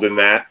involved in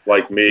that,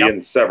 like me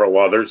and several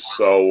others.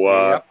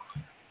 So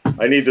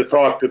I need to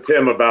talk to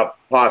Tim about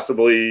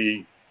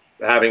possibly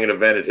having an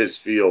event at his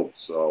field.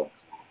 So,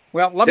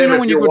 well, let me know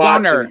when you go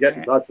down there. Get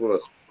in touch with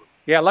us.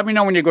 Yeah, let me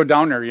know when you go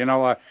down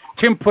there.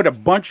 Tim put a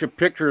bunch of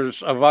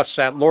pictures of us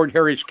at Lord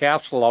Harry's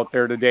Castle out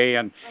there today,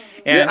 and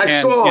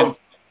I saw them.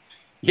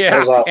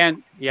 Yeah,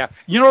 and yeah,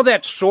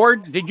 that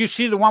sword. Did you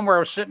see the one where I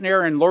was sitting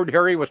there and Lord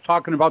Harry was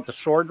talking about the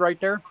sword right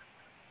there?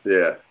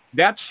 Yeah.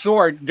 That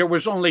sword, there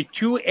was only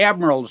 2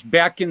 admirals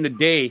back in the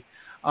day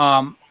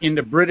in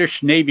the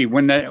British Navy,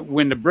 when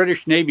the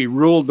British Navy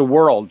ruled the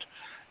world.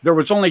 There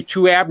was only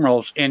 2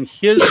 admirals, and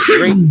his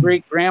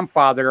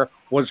great-great-grandfather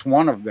was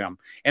one of them.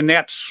 And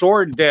that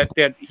sword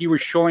that he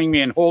was showing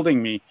me and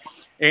holding me,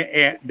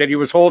 that he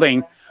was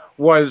holding,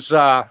 was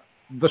the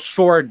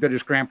sword that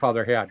his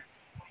grandfather had.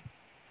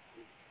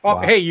 Oh,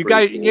 wow. Hey, you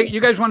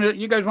guys want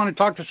to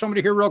talk to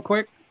somebody here real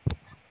quick?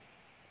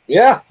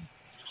 Yeah.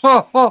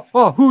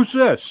 Oh, who's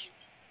this?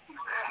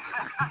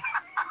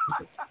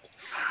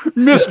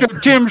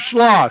 Mr. Tim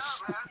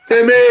Schloss.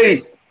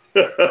 Timmy.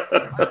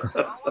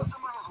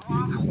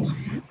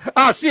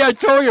 See, I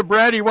told you,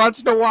 Brad, he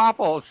wants the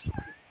waffles.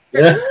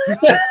 They're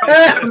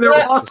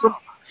awesome.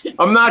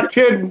 I'm not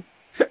kidding.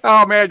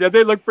 Oh, man,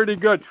 they look pretty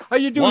good. How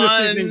you doing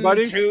this evening,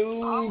 buddy? 1,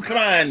 2, come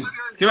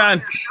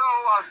on.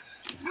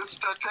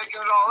 Just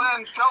taking it all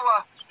in.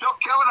 Tell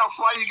Kevin I'll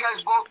fly you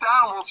guys both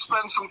down. We'll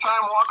spend some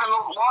time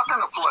walking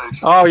the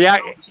place. Oh, yeah.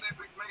 See if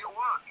we can make it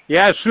work.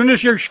 Yeah, as soon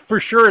as you're for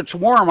sure it's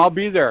warm, I'll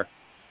be there.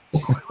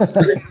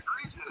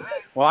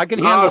 Well, I can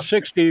handle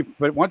 60,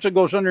 but once it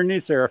goes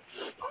underneath there.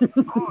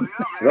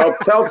 Well,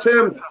 tell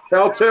Tim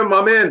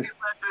I'm in.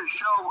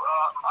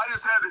 I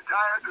just had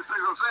to say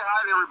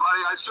hi to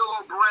everybody. I still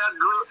owe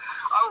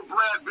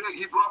Brad big.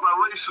 He brought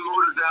my racing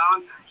motor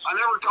down. I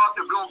never talked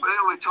to Bill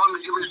Bailey. Tell him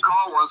to give me a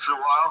call once in a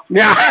while.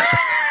 Yeah.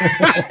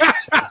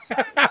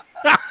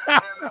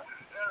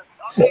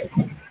 I'll take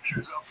the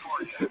pictures up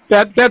for you.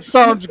 That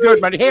sounds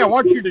good, but hey, I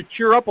want you to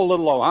cheer up a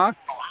little, huh? I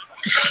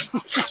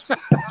got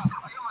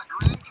my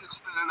grandkids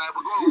spinning that.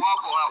 We're going to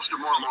Waffle House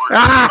tomorrow morning.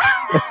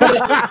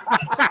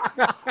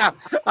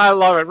 I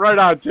love it. Right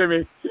on,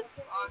 Timmy.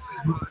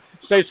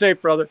 Stay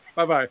safe, brother.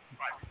 Bye-bye.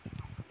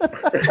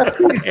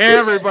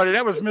 Everybody,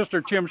 that was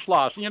Mr. Tim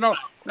Schloss. When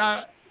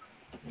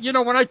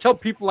I tell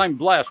people I'm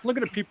blessed, look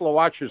at the people who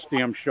watch this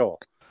damn show.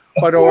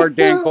 Bud Orr,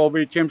 Dan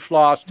Colby, Tim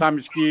Schloss,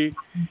 Thomas Gee,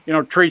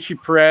 Tracy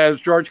Perez,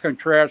 George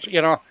Contreras,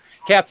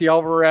 Kathy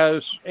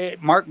Alvarez,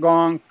 Mark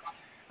Gong.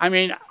 I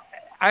mean,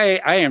 I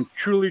am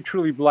truly,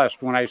 truly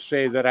blessed when I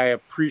say that I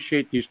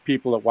appreciate these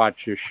people that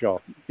watch this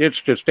show. It's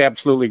just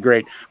absolutely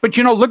great. But,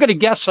 look at the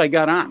guests I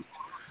got on.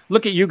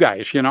 Look at you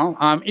guys,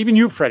 even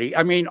you, Freddie.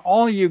 I mean,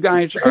 all of you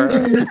guys are.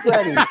 Even you,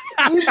 Freddy.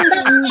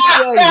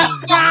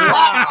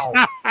 Wow.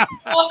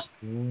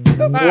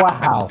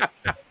 Wow.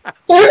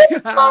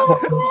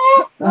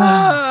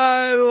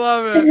 I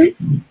love it.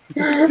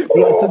 Yeah, so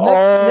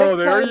next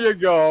there time, you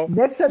go.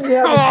 Next time you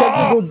have the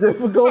technical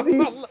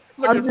difficulties,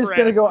 I'm at just Brad.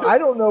 going to go, I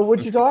don't know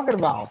what you're talking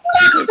about.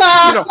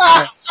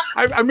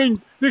 I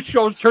mean, this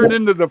show's turned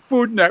into the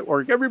Food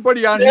Network.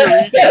 Everybody on here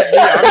eating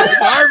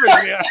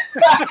garbage. Yeah.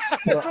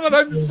 That's what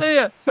I'm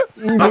saying.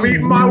 I'm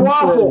eating my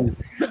waffle.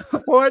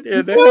 What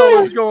in the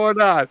hell is going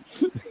on?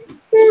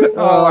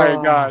 Oh,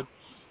 my God.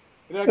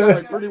 And I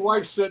got my pretty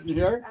wife sitting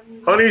here.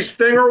 Honey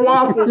Stinger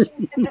waffles.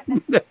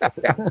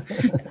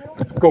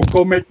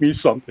 Go make me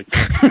something.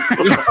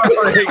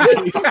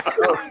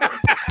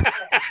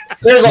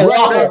 There's a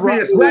waffle.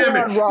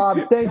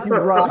 Rob. Thank you,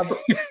 Rob.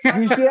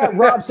 You see that?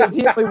 Rob says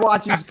he only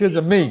watches because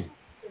of me.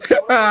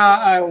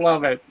 I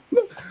love it.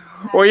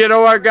 Well, you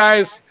know what,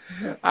 guys?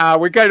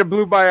 We kind of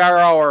blew by our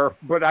hour,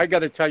 but I got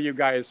to tell you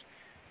guys,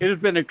 it has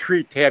been a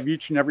treat to have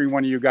each and every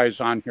one of you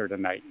guys on here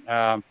tonight.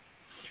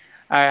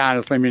 I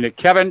honestly mean it.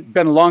 Kevin,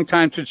 been a long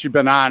time since you've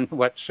been on,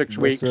 what, 6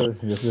 weeks? Sir.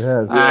 Yes, it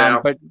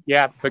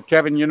has. But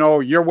Kevin, you know,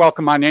 you're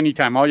welcome on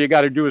anytime. All you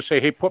got to do is say,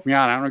 hey, put me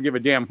on. I don't give a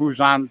damn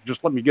who's on.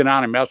 Just let me get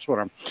on and mess with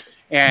them.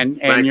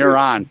 And you're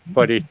on,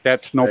 buddy.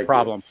 That's no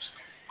problem.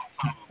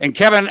 And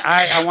Kevin,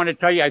 I want to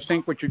tell you, I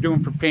think what you're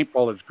doing for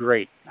paintball is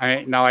great.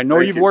 I know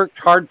you've worked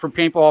hard for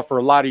paintball for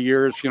a lot of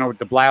years, you know, with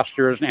the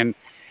Blasters and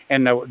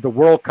the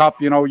World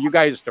Cup, you know, you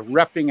guys, the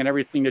reffing and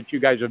everything that you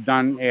guys have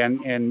done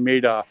and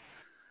made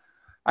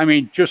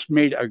just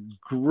made a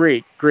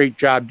great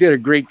job, did a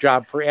great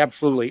job for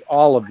absolutely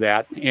all of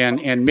that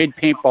and made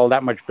paintball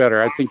that much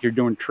better. I think you're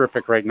doing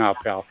terrific right now,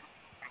 pal.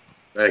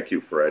 Thank you,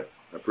 Fred.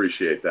 I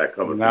appreciate that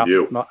coming from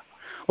you.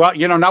 Well,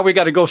 you know, now we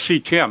got to go see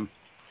Tim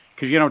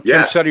because, you know,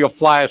 Tim said he'll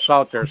fly us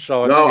out there.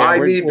 So I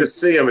need to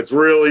see him. It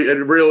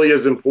really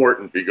is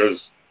important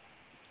because,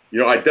 you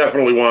know, I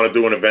definitely want to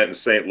do an event in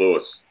St.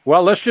 Louis.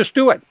 Well, let's just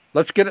do it.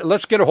 Let's get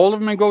a hold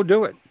of him and go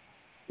do it.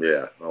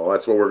 Yeah, well,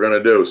 that's what we're going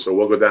to do. So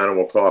we'll go down and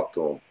we'll talk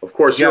to him. Of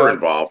course, you're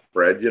involved,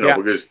 Fred, you know,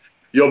 because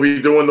you'll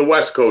be doing the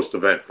West Coast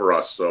event for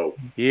us. So.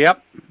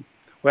 Yep.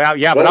 Well,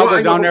 yeah, but I'll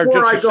go down there.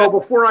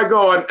 Before I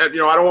go, you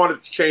know, I don't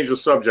want to change the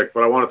subject,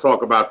 but I want to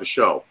talk about the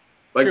show.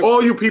 Like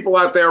all you people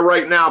out there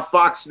right now,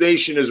 Fox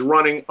Nation is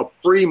running a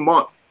free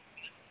month.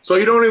 So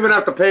you don't even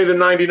have to pay the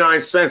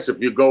 99 cents if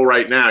you go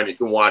right now and you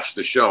can watch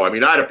the show. I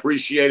mean, I'd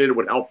appreciate it. It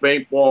would help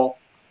paintball.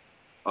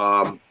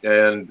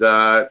 You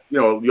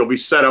know, you'll be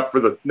set up for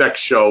the next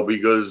show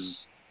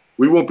because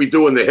we won't be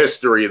doing the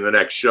history in the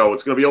next show.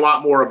 It's going to be a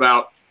lot more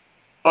about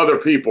other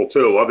people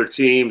too, other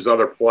teams,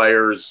 other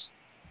players.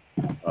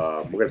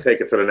 We're going to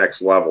take it to the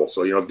next level.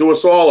 So, you know, do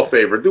us all a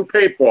favor, do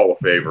paintball a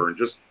favor, and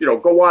just, you know,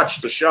 go watch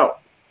the show.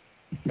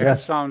 Yeah,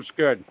 sounds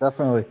good.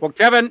 Definitely. Well,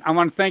 Kevin, I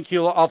want to thank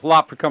you an awful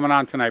lot for coming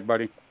on tonight,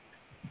 buddy.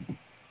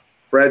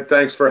 Fred,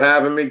 thanks for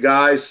having me,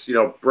 guys. You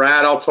know,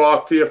 Brad, I'll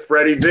talk to you.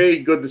 Freddie V,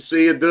 good to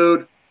see you,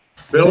 dude.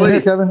 Billy.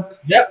 Hey, Kevin.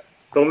 Yep.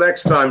 Till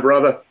next time,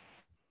 brother.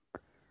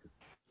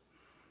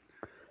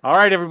 All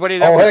right, everybody.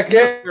 That was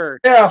Mr.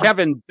 Yeah.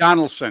 Kevin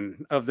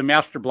Donaldson of the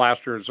Master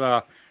Blasters.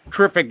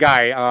 Terrific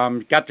guy.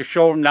 Got to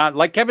show him, not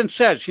like Kevin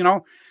says, you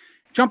know,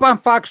 jump on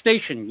Fox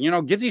Station. You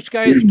know, give these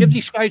guys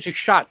a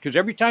shot because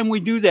every time we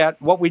do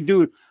that, what we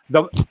do,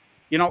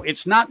 you know,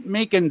 it's not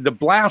making the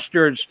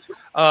Blasters,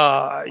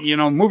 you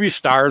know, movie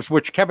stars,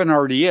 which Kevin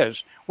already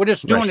is. What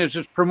it's doing is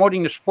it's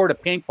promoting the sport of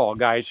paintball,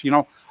 guys. You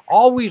know,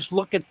 always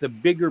look at the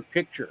bigger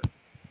picture,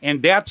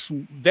 and that's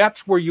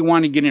where you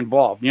want to get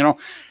involved. You know,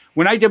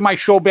 when I did my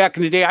show back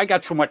in the day, I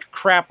got so much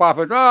crap off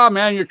it. Oh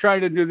man, you're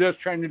trying to do this,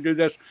 trying to do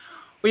this.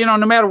 Well, you know,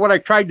 no matter what I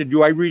tried to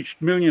do, I reached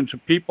millions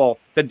of people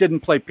that didn't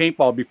play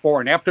paintball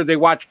before. And after they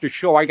watched the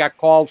show, I got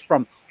calls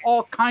from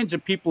all kinds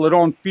of people that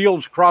own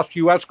fields across the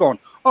U.S. going,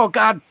 oh,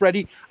 God,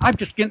 Freddie, I'm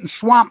just getting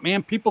swamped,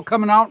 man. People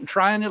coming out and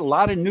trying it, a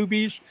lot of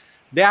newbies.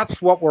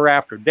 That's what we're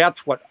after.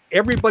 That's what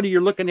everybody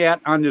you're looking at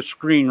on the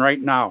screen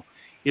right now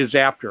is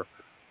after.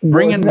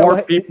 Bringing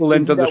more people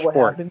into the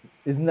sport.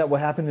 Isn't that what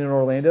happened in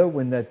Orlando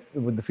when the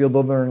field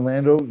builder in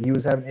Orlando, he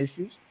was having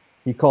issues?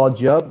 He called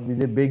you up,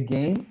 did a big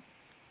game.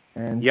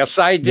 And yes,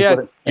 I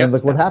did. And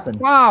look what happened.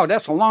 Wow,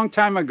 that's a long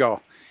time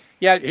ago.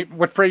 Yeah,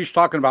 what Freddy's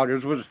talking about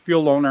was a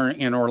field owner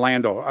in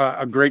Orlando,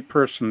 a great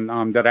person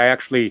that I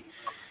actually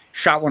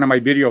shot one of my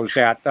videos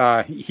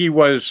at. He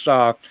was,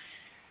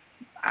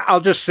 I'll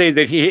just say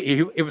that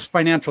it was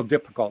financial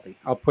difficulty.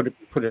 I'll put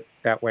it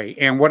that way.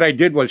 And what I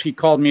did was he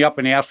called me up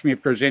and asked me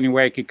if there's any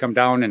way I could come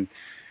down and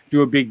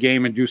do a big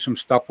game and do some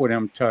stuff with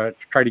him to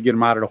try to get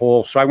him out of the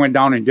hole. So I went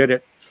down and did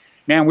it.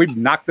 Man, we've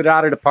knocked it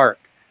out of the park.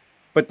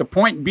 But the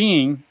point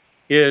being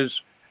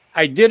is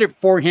I did it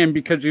for him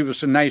because he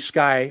was a nice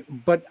guy.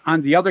 But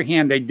on the other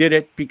hand, I did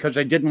it because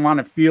I didn't want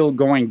to feel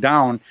going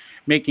down,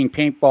 making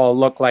paintball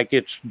look like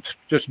it's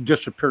just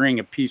disappearing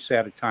a piece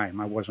at a time.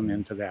 I wasn't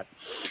into that.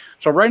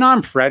 So right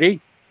on,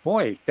 Freddie.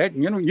 Boy, that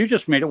you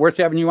just made it worth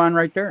having you on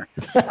right there.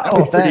 That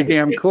was pretty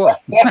damn cool.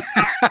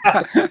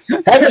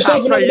 Have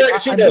yourself another bag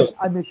of Cheetos.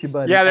 I miss you,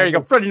 buddy. Yeah, there you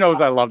go. Freddie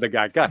knows I love the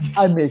guy. God.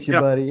 I miss you,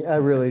 buddy. I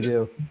really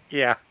do.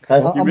 Yeah.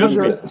 I'm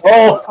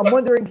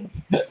wondering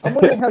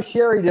how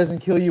Sherry doesn't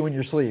kill you in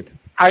your sleep.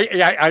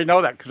 I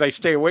know that because I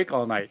stay awake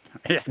all night.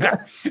 Yeah,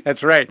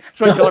 that's right.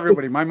 So I tell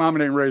everybody, my mom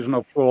didn't raise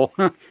no fool.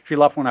 She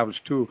left when I was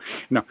 2.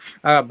 No,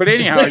 but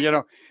anyhow,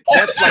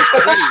 that's like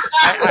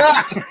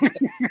Freddy.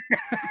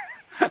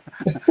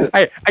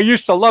 I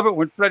used to love it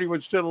when Freddy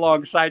would sit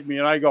alongside me,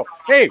 and I go,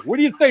 "Hey, what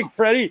do you think,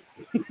 Freddy?"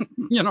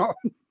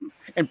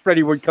 And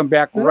Freddy would come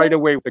back right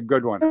away with a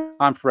good one.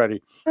 I'm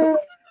Freddy. Yeah,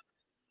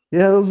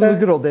 those are the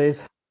good old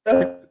days.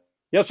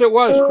 Yes, it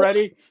was,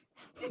 Freddy.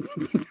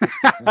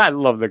 I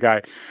love the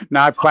guy.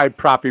 Now I'd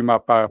prop him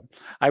up.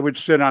 I would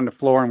sit on the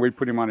floor and we'd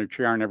put him on a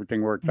chair and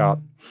everything worked out.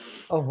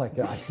 Oh my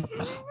gosh.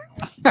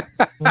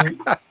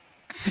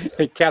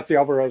 Hey, Kathy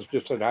Alvarez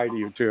just said hi to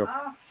you too.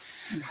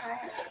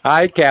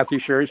 Hi, Kathy.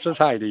 Sherry says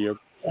hi to you.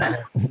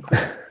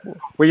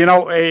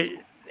 Well,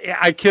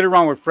 I kid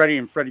around with Freddy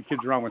and Freddy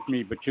kids around with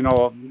me, but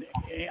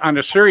on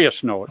a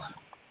serious note,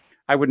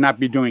 I would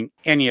not be doing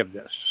any of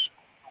this,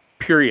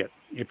 period,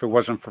 if it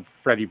wasn't for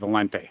Freddy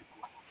Valente.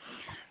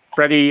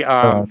 Freddy,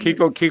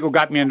 Kiko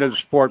got me into the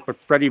sport, but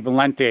Freddy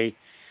Valente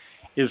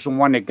is the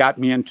one that got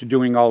me into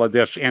doing all of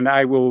this. And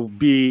I will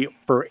be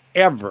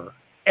forever,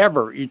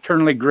 ever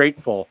eternally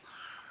grateful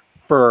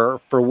for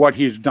what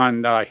he's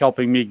done,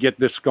 helping me get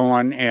this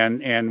going.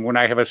 And when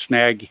I have a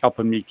snag,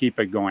 helping me keep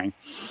it going.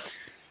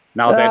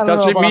 Now, that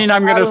doesn't mean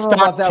I'm going to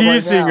stop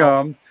teasing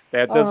him.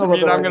 That doesn't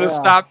mean I'm going to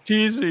stop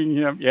teasing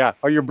him. Yeah.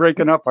 Oh, you're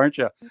breaking up, aren't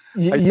you?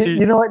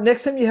 You know what?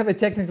 Next time you have a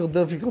technical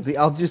difficulty,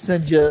 I'll just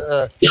send you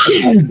a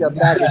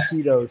bag of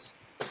Cheetos.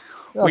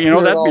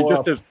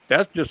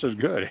 That's just as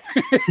good.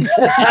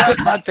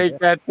 I'll take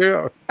that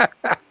too.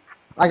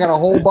 I got a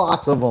whole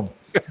box of them.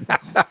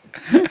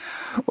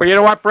 Well, you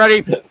know what,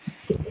 Freddie?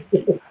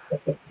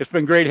 It's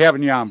been great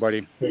having you on,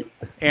 buddy.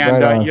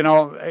 And, right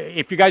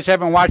if you guys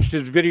haven't watched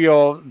this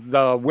video,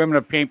 The Women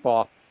of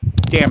Paintball,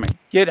 damn it,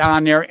 get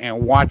on there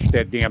and watch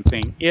that damn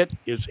thing. It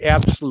is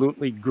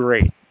absolutely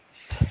great.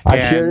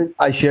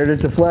 I shared it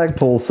to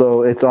Flagpole,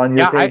 so it's on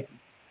your page.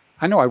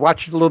 I know. I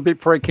watched it a little bit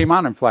before I came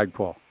on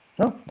Flagpole.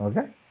 Oh,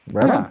 okay.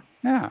 Right on.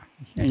 Yeah.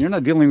 And you're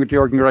not dealing with the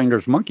organ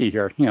grinder's monkey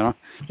here,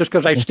 just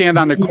because I stand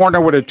on the corner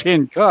with a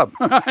tin cup,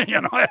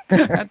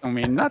 that don't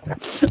mean nothing.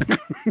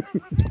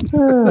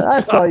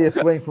 I saw you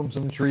swing from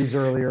some trees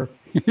earlier.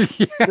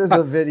 Yeah. There's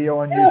a video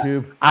on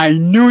YouTube. I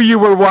knew you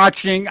were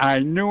watching. I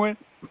knew it.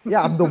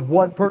 Yeah, I'm the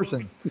one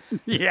person.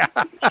 Yeah.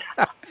 All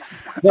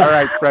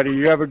right, Freddie,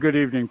 you have a good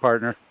evening,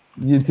 partner.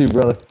 You too,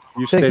 brother.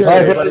 You stay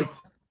safe, buddy.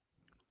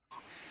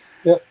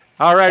 Yep.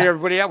 All right,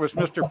 everybody, that was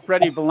Mr.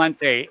 Freddy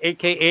Valente,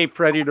 a.k.a.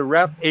 Freddy the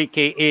Ref,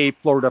 a.k.a.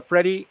 Florida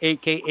Freddy,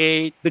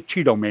 a.k.a. the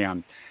Cheeto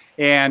Man.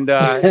 And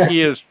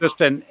he is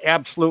just an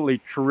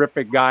absolutely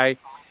terrific guy.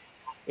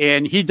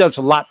 And he does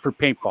a lot for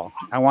paintball.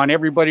 I want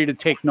everybody to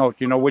take note.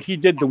 What he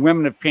did to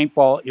Women of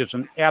Paintball is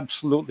an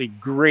absolutely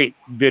great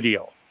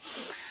video.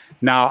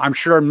 Now, I'm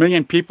sure 1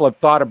 million people have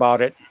thought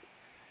about it,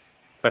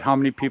 but how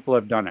many people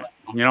have done it?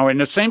 And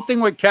the same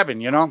thing with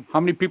Kevin, how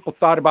many people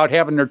thought about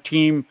having their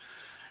team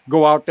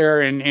go out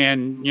there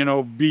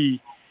and be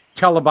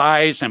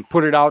televised and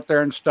put it out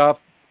there and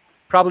stuff?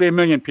 Probably 1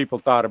 million people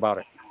thought about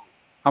it.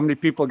 How many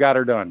people got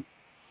her done?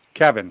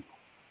 Kevin.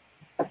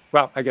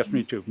 Well, I guess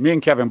me too. Me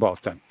and Kevin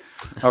both done.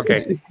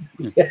 Okay.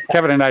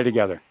 Kevin and I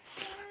together.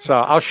 So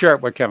I'll share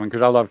it with Kevin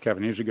because I love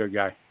Kevin. He's a good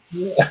guy.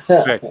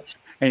 Okay.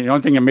 And the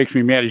only thing that makes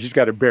me mad is he's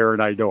got a bear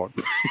and I don't.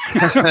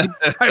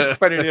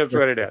 But it is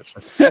what it is.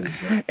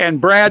 And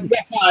Brad,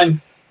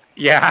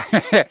 yeah,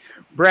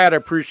 Brad, I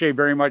appreciate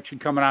very much you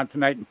coming on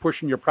tonight and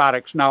pushing your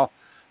products. Now,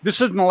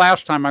 this isn't the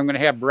last time I'm going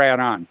to have Brad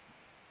on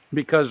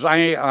because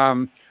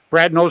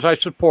Brad knows I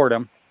support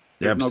him.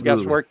 There's no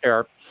guesswork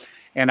there.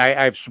 And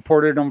I've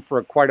supported him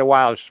for quite a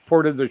while. I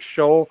supported the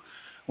show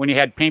when he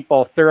had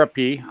paintball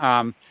therapy.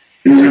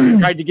 He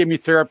tried to give me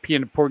therapy,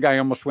 and the poor guy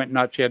almost went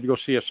nuts. He had to go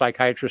see a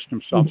psychiatrist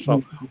himself.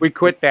 So we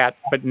quit that.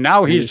 But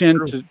now he's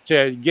into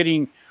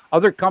getting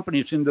other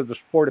companies into the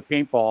sport of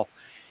paintball,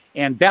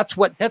 and that's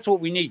what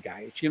we need,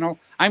 guys.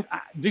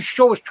 This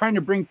show is trying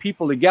to bring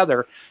people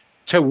together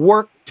to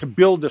work to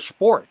build the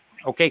sport.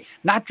 Okay,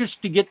 not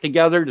just to get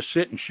together to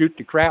sit and shoot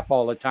the crap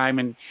all the time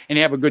and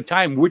have a good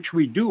time, which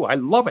we do. I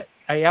love it.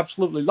 I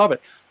absolutely love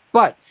it.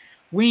 But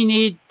we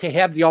need to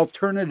have the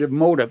alternative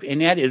motive,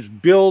 and that is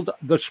build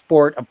the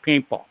sport of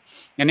paintball.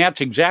 And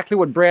that's exactly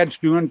what Brad's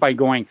doing by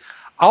going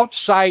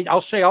outside,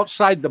 I'll say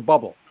outside the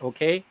bubble,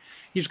 okay?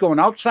 He's going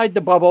outside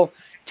the bubble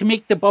to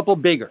make the bubble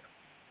bigger.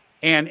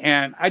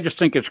 And I just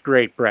think it's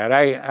great, Brad.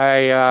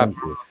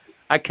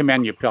 I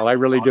commend you, pal. I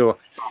really do.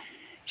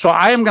 So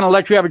I am going to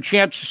let you have a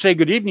chance to say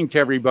good evening to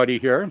everybody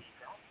here.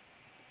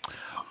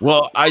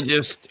 Well, I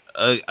just,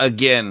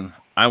 again,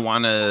 I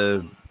want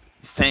to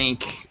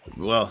thank,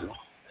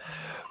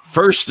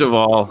 first of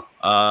all,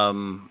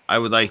 I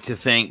would like to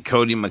thank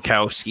Cody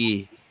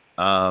Makowski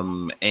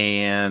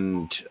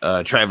and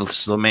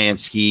Travis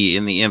Lemansky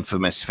in the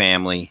Infamous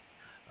family,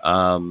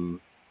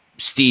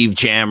 Steve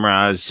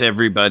Jamraz,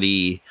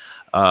 everybody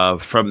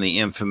from the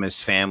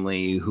Infamous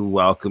family who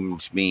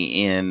welcomed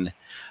me in.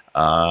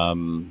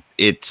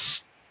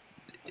 It's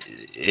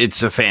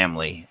a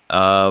family,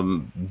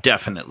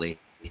 definitely.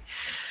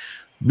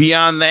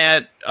 Beyond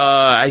that,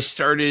 I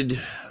started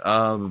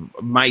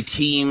my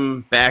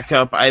team back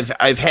up.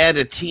 I've had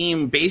a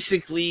team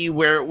basically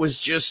where it was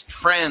just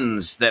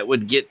friends that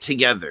would get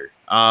together,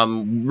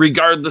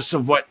 regardless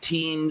of what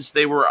teams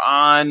they were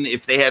on.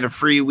 If they had a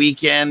free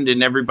weekend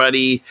and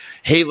everybody,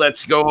 hey,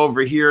 let's go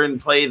over here and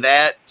play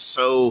that.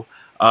 So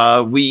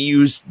we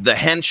used the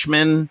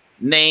Henchman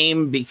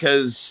name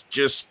because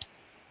just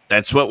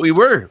that's what we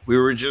were. We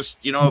were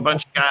just, you know, a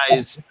bunch of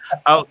guys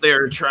out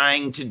there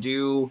trying to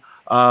do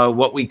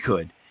what we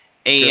could.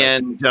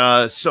 And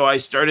so I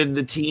started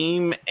the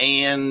team,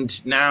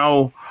 and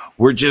now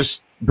we're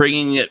just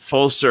bringing it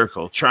full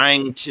circle,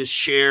 trying to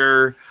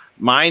share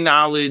my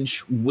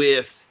knowledge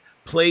with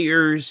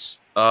players,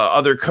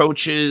 other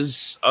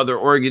coaches, other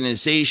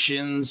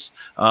organizations,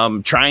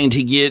 trying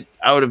to get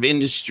out of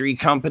industry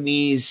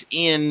companies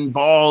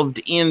involved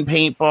in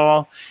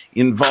paintball,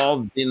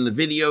 involved in the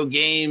video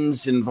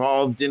games,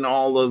 involved in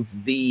all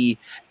of the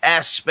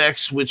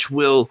aspects which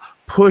will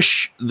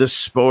push the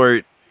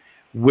sport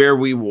where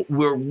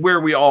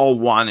we all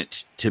want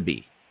it to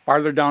be.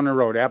 Farther down the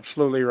road,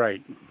 absolutely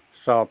right.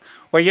 So,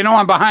 well, you know,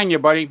 I'm behind you,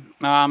 buddy.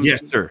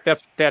 Yes, sir.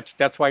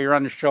 That's why you're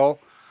on the show.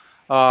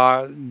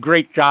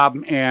 Great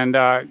job, and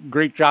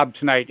great job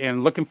tonight.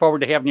 And looking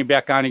forward to having you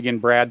back on again,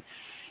 Brad.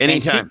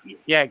 Anytime.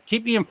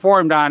 Keep me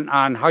informed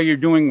on how you're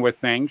doing with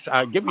things.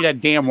 Give me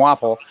that damn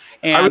waffle.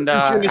 And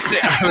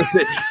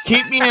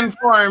keep me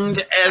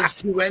informed as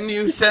to when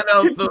you set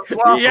out the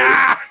waffle.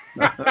 Yeah.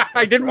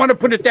 I didn't want to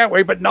put it that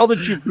way, but now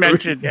that you've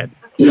mentioned it,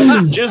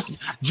 just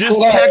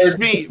text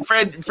me,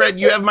 Fred.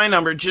 You have my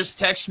number. Just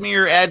text me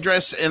your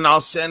address, and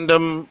I'll send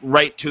them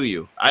right to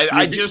you.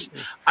 I was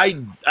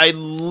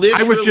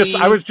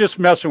just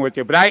messing with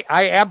you, but I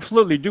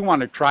absolutely do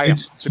want to try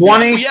it.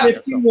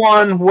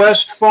 2051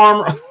 West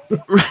Farm.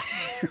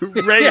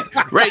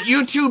 right.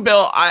 You too,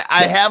 Bill.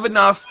 I have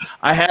enough.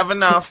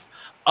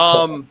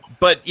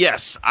 But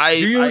yes,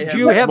 do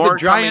you have the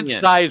giant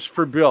size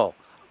for Bill?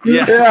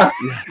 Yes.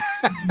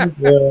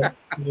 Yeah.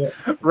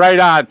 Right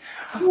on.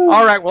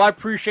 All right. Well, I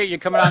appreciate you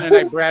coming on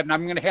tonight, Brad, and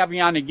I'm going to have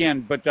you on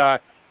again.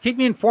 But keep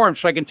me informed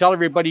so I can tell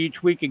everybody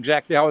each week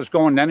exactly how it's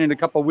going. Then in a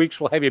couple of weeks,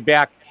 we'll have you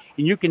back,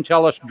 and you can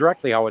tell us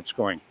directly how it's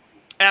going.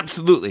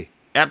 Absolutely.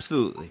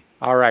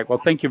 All right. Well,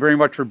 thank you very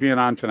much for being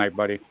on tonight,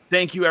 buddy.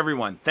 Thank you,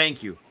 everyone.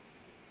 Thank you.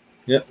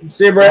 Yep.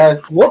 See you,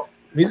 Brad. Whoop.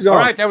 He's gone. All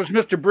right. That was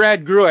Mr.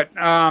 Brad Gruitt.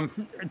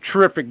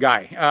 Terrific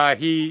guy.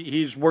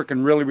 He's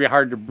working really, really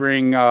hard to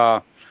bring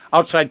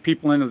outside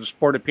people into the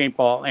sport of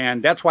paintball,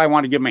 and that's why I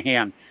want to give him a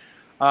hand.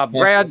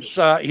 Brad's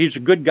he's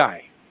a good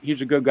guy.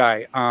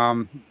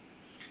 I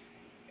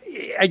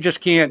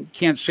just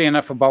can't say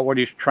enough about what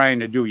he's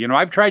trying to do. You know,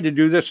 I've tried to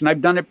do this, and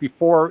I've done it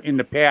before in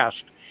the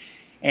past,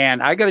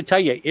 and I got to tell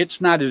you, it's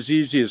not as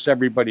easy as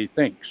everybody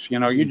thinks. You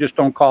know, you just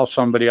don't call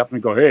somebody up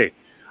and go, "Hey,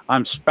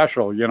 I'm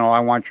special. You know, I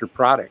want your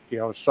product." You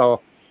know,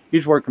 so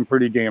he's working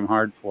pretty damn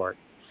hard for it.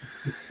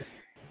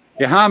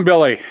 Yeah, huh,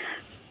 Billy?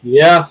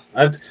 Yeah,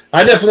 I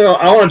definitely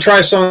want to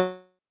try some of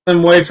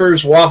them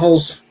wafers,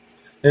 waffles,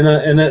 and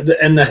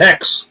the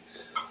hex.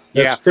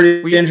 That's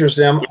pretty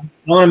interesting. I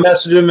want to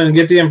message them and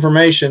get the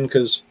information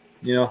because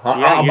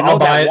I'll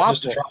buy it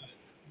just to try it.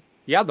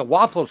 Yeah, the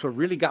waffles have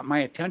really got my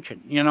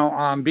attention. You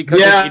know,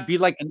 because it'd be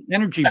like an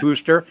energy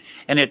booster,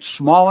 and it's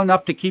small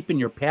enough to keep in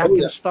your pack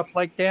and stuff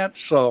like that.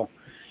 So,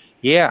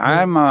 yeah,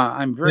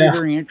 I'm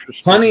very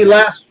interested. Honey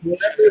lasts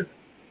whatever.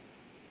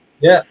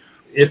 Yeah.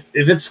 If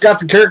it's got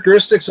the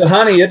characteristics of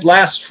honey, it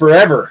lasts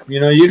forever. You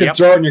know, you can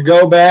throw it in your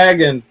go bag,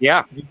 and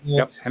and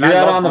you're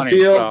out on the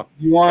field.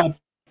 You want to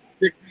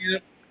pick me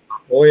up?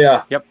 Oh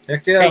yeah. Yep.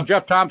 Heck yeah. Hey,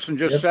 Jeff Thompson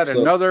just said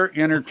another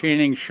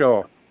entertaining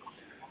show.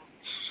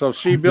 So,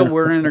 see, Bill,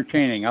 we're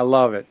entertaining. I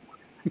love it.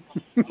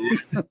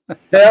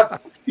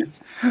 Yep.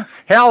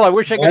 Hell, I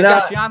wish I could have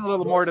got you on a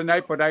little more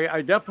tonight, but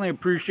I definitely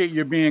appreciate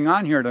you being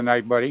on here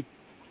tonight, buddy.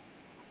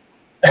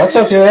 That's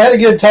okay. I had a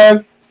good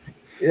time.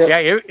 Yeah,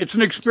 it's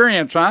an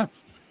experience, huh?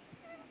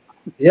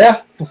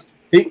 Yeah,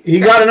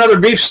 he got another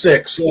beef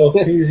stick, so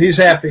he's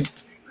happy.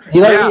 He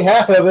let me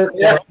half of it.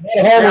 Yeah,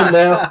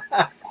 now.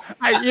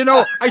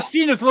 I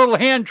seen his little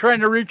hand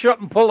trying to reach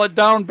up and pull it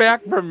down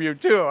back from you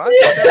too.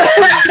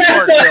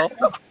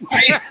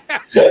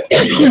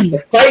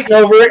 Fighting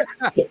over it.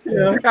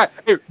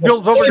 Hey,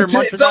 Bill's over there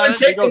munching on it.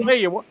 He goes,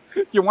 "Hey,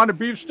 you want a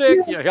beef stick?"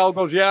 Yeah, Hal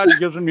goes, "Yeah." And he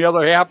gives him the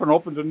other half and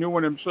opens a new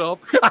one himself.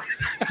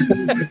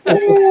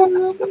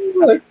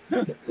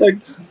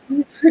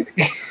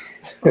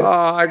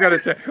 I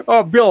gotta say,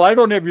 Bill, I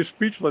don't have you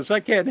speechless.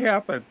 That can't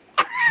happen.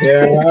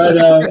 Yeah, I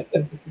know.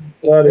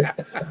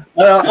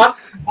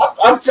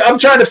 I'm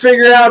trying to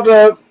figure out,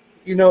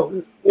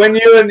 when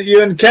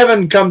you and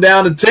Kevin come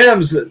down to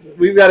Tim's,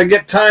 we've got to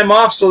get time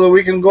off so that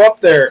we can go up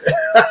there.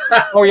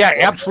 Oh yeah,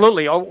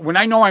 absolutely. When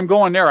I know I'm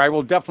going there, I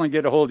will definitely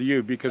get a hold of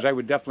you because I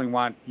would definitely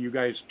want you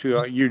guys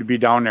to be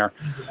down there.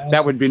 Awesome.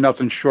 That would be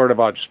nothing short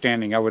of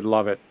outstanding. I would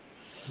love it.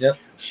 Yep.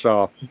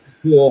 So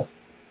cool.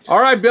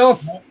 All right, Bill.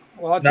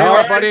 Well, I'll tell you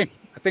what, buddy.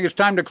 I think it's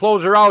time to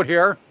close her out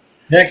here.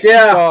 Heck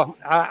yeah. So,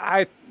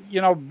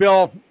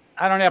 Bill,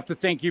 I don't have to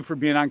thank you for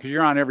being on because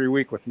you're on every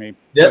week with me.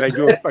 Yep.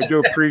 But I do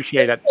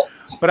appreciate it.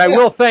 But I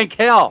will thank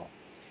Hell.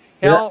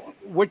 Hell,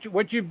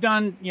 what you've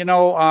done, you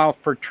know,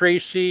 for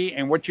Tracy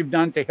and what you've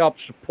done to help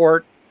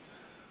support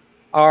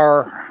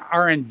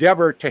our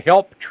endeavor to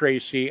help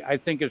Tracy, I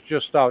think is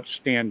just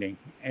outstanding.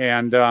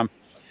 And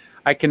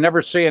I can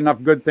never say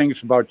enough good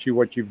things about you,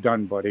 what you've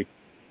done, buddy.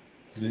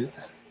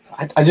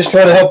 I just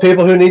try to help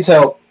people who needs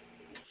help.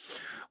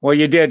 Well,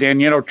 you did.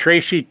 And, you know,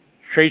 Tracy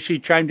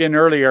chimed in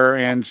earlier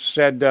and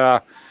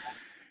said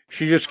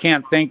she just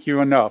can't thank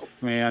you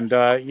enough. And,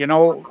 you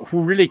know,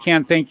 who really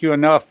can't thank you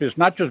enough is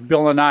not just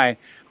Bill and I,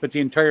 but the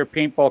entire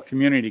paintball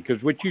community.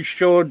 Because what you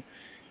showed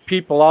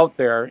people out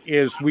there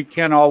is we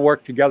can all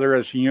work together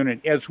as a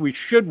unit, as we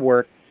should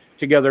work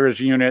together as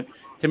a unit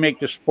to make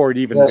the sport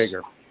even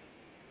bigger.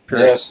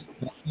 Period. Yes.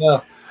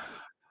 Yeah.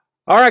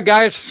 All right,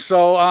 guys.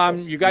 So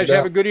you guys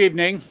have a good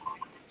evening.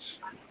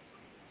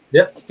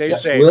 Yep. Stay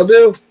safe. Will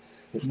do.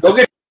 Go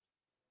get.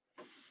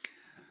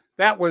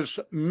 That was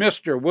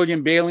Mr.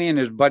 William Bailey and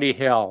his buddy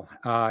Hell.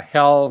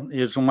 Hell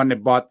is the one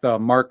that bought the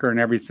marker and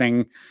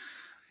everything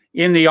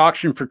in the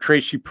auction for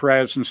Tracy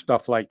Perez and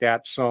stuff like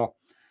that. So,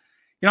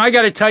 you know, I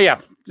got to tell you,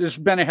 this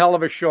has been a hell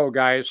of a show,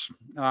 guys.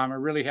 I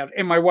really have.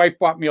 And my wife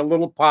bought me a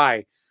little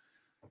pie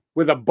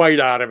with a bite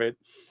out of it.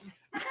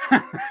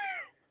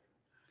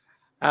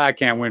 I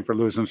can't win for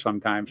losing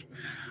sometimes.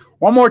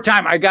 One more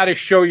time, I got to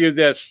show you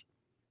this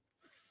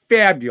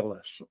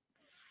fabulous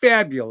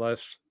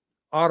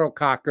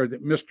autococker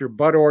that Mr.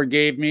 Budor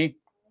gave me,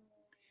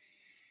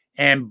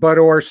 and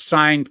Budor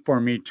signed for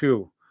me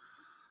too.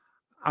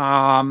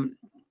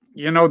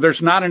 You know,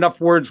 there's not enough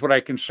words what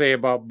I can say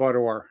about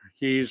Budor.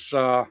 He's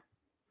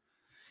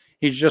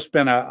just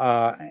been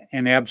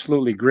an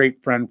absolutely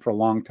great friend for a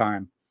long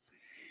time.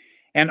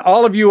 And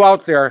all of you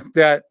out there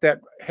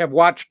that have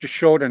watched the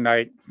show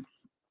tonight,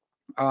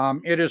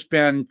 it has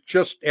been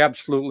just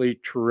absolutely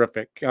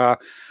terrific.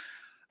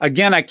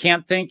 Again, I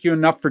can't thank you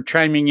enough for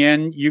chiming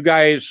in. You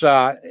guys,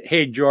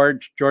 hey,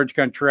 George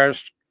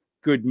Contreras,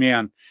 good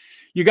man.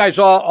 You guys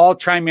all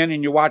chime in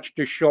and you watch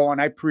the show,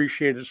 and I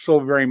appreciate it so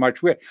very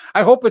much.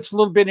 I hope it's a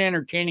little bit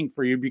entertaining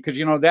for you because,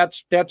 you know,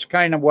 that's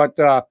kind of what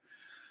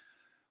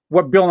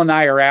Bill and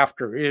I are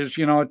after is,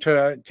 you know,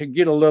 to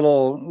get a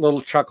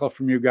little chuckle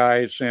from you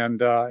guys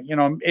and, you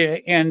know,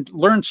 and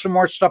learn some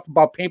more stuff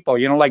about paintball,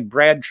 you know, like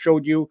Brad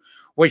showed you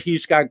what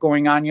he's got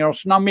going on, you know,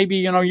 so now maybe,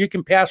 you know, you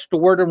can pass the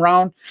word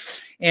around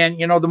and,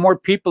 you know, the more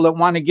people that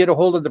want to get a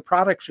hold of the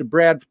products that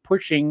Brad's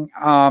pushing,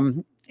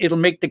 it'll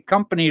make the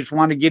companies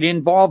want to get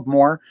involved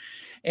more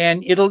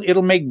and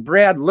it'll make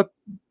Brad look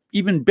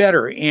even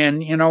better.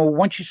 And, you know,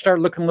 once you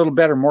start looking a little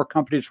better, more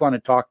companies want to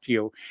talk to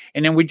you.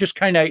 And then we just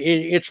kind of,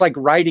 it's like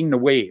riding the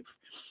wave.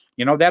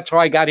 You know, that's how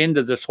I got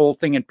into this whole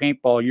thing in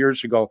paintball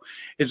years ago,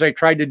 is I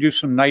tried to do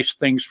some nice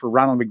things for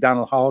Ronald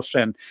McDonald House.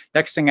 And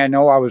next thing I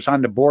know, I was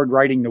on the board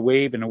riding the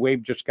wave, and the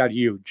wave just got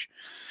huge.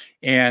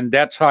 And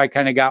that's how I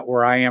kind of got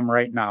where I am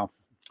right now.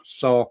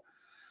 So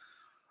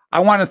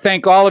I want to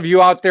thank all of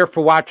you out there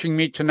for watching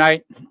me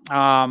tonight.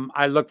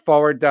 I look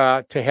forward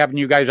to having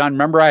you guys on.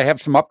 Remember, I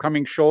have some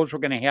upcoming shows. We're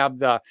going to have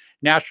the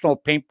National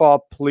Paintball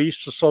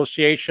Police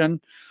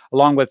Association,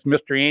 along with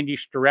Mr. Andy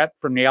Starrett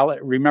from the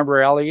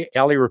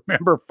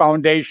Remember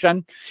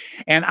Foundation.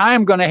 And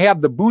I'm going to have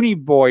the Booney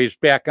Boys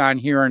back on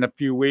here in a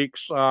few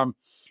weeks.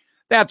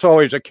 That's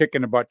always a kick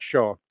in the butt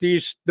show.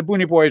 The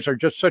Booney Boys are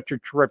just such a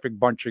terrific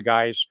bunch of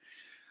guys.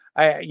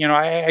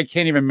 I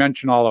can't even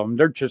mention all of them.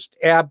 They're just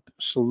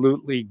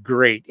absolutely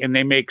great, and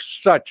they make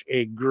such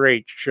a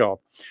great show.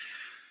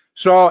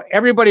 So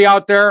everybody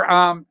out there,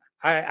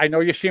 I know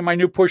you see my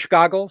new push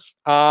goggles.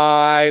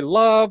 I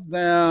love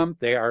them.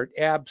 They are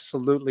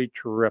absolutely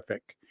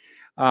terrific.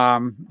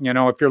 You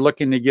know, if you're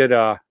looking to get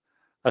a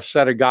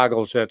set of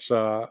goggles that's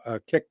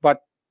a kick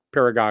butt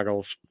pair of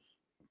goggles,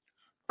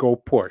 go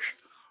push.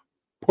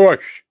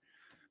 Push,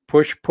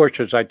 push, push,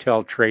 as I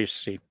tell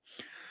Tracy.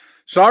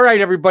 So, all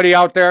right, everybody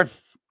out there,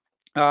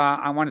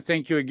 I want to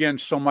thank you again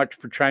so much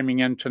for chiming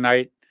in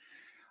tonight.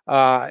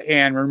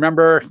 And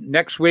remember,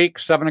 next week,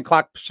 7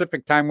 o'clock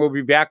Pacific time, we'll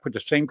be back with the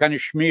same kind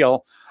of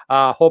schmeal.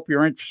 Hope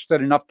you're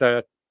interested enough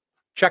to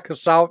check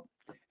us out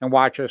and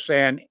watch us.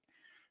 And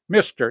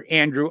Mr.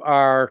 Andrew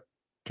R.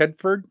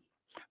 Tedford.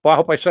 Well, I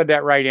hope I said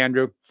that right,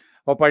 Andrew.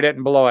 Hope I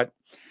didn't blow it.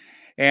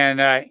 And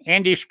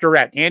Andy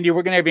Starrett. Andy,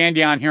 we're going to have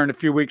Andy on here in a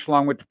few weeks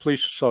along with the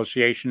Police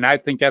Association. I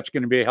think that's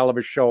going to be a hell of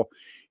a show.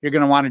 You're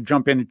going to want to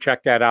jump in and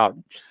check that out.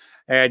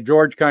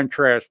 George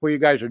Contreras. Well, you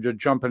guys are just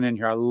jumping in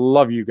here. I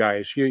love you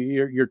guys.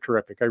 You're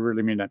terrific. I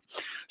really mean it.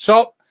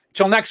 So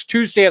till next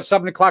Tuesday at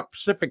 7 o'clock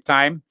Pacific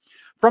time,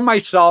 from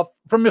myself,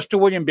 from Mr.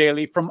 William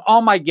Bailey, from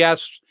all my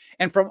guests,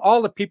 and from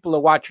all the people that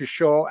watch the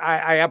show,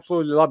 I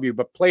absolutely love you.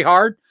 But play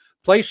hard,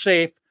 play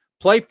safe,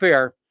 play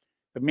fair.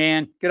 But,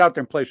 man, get out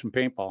there and play some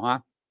paintball, huh?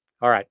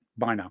 All right.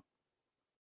 Bye now.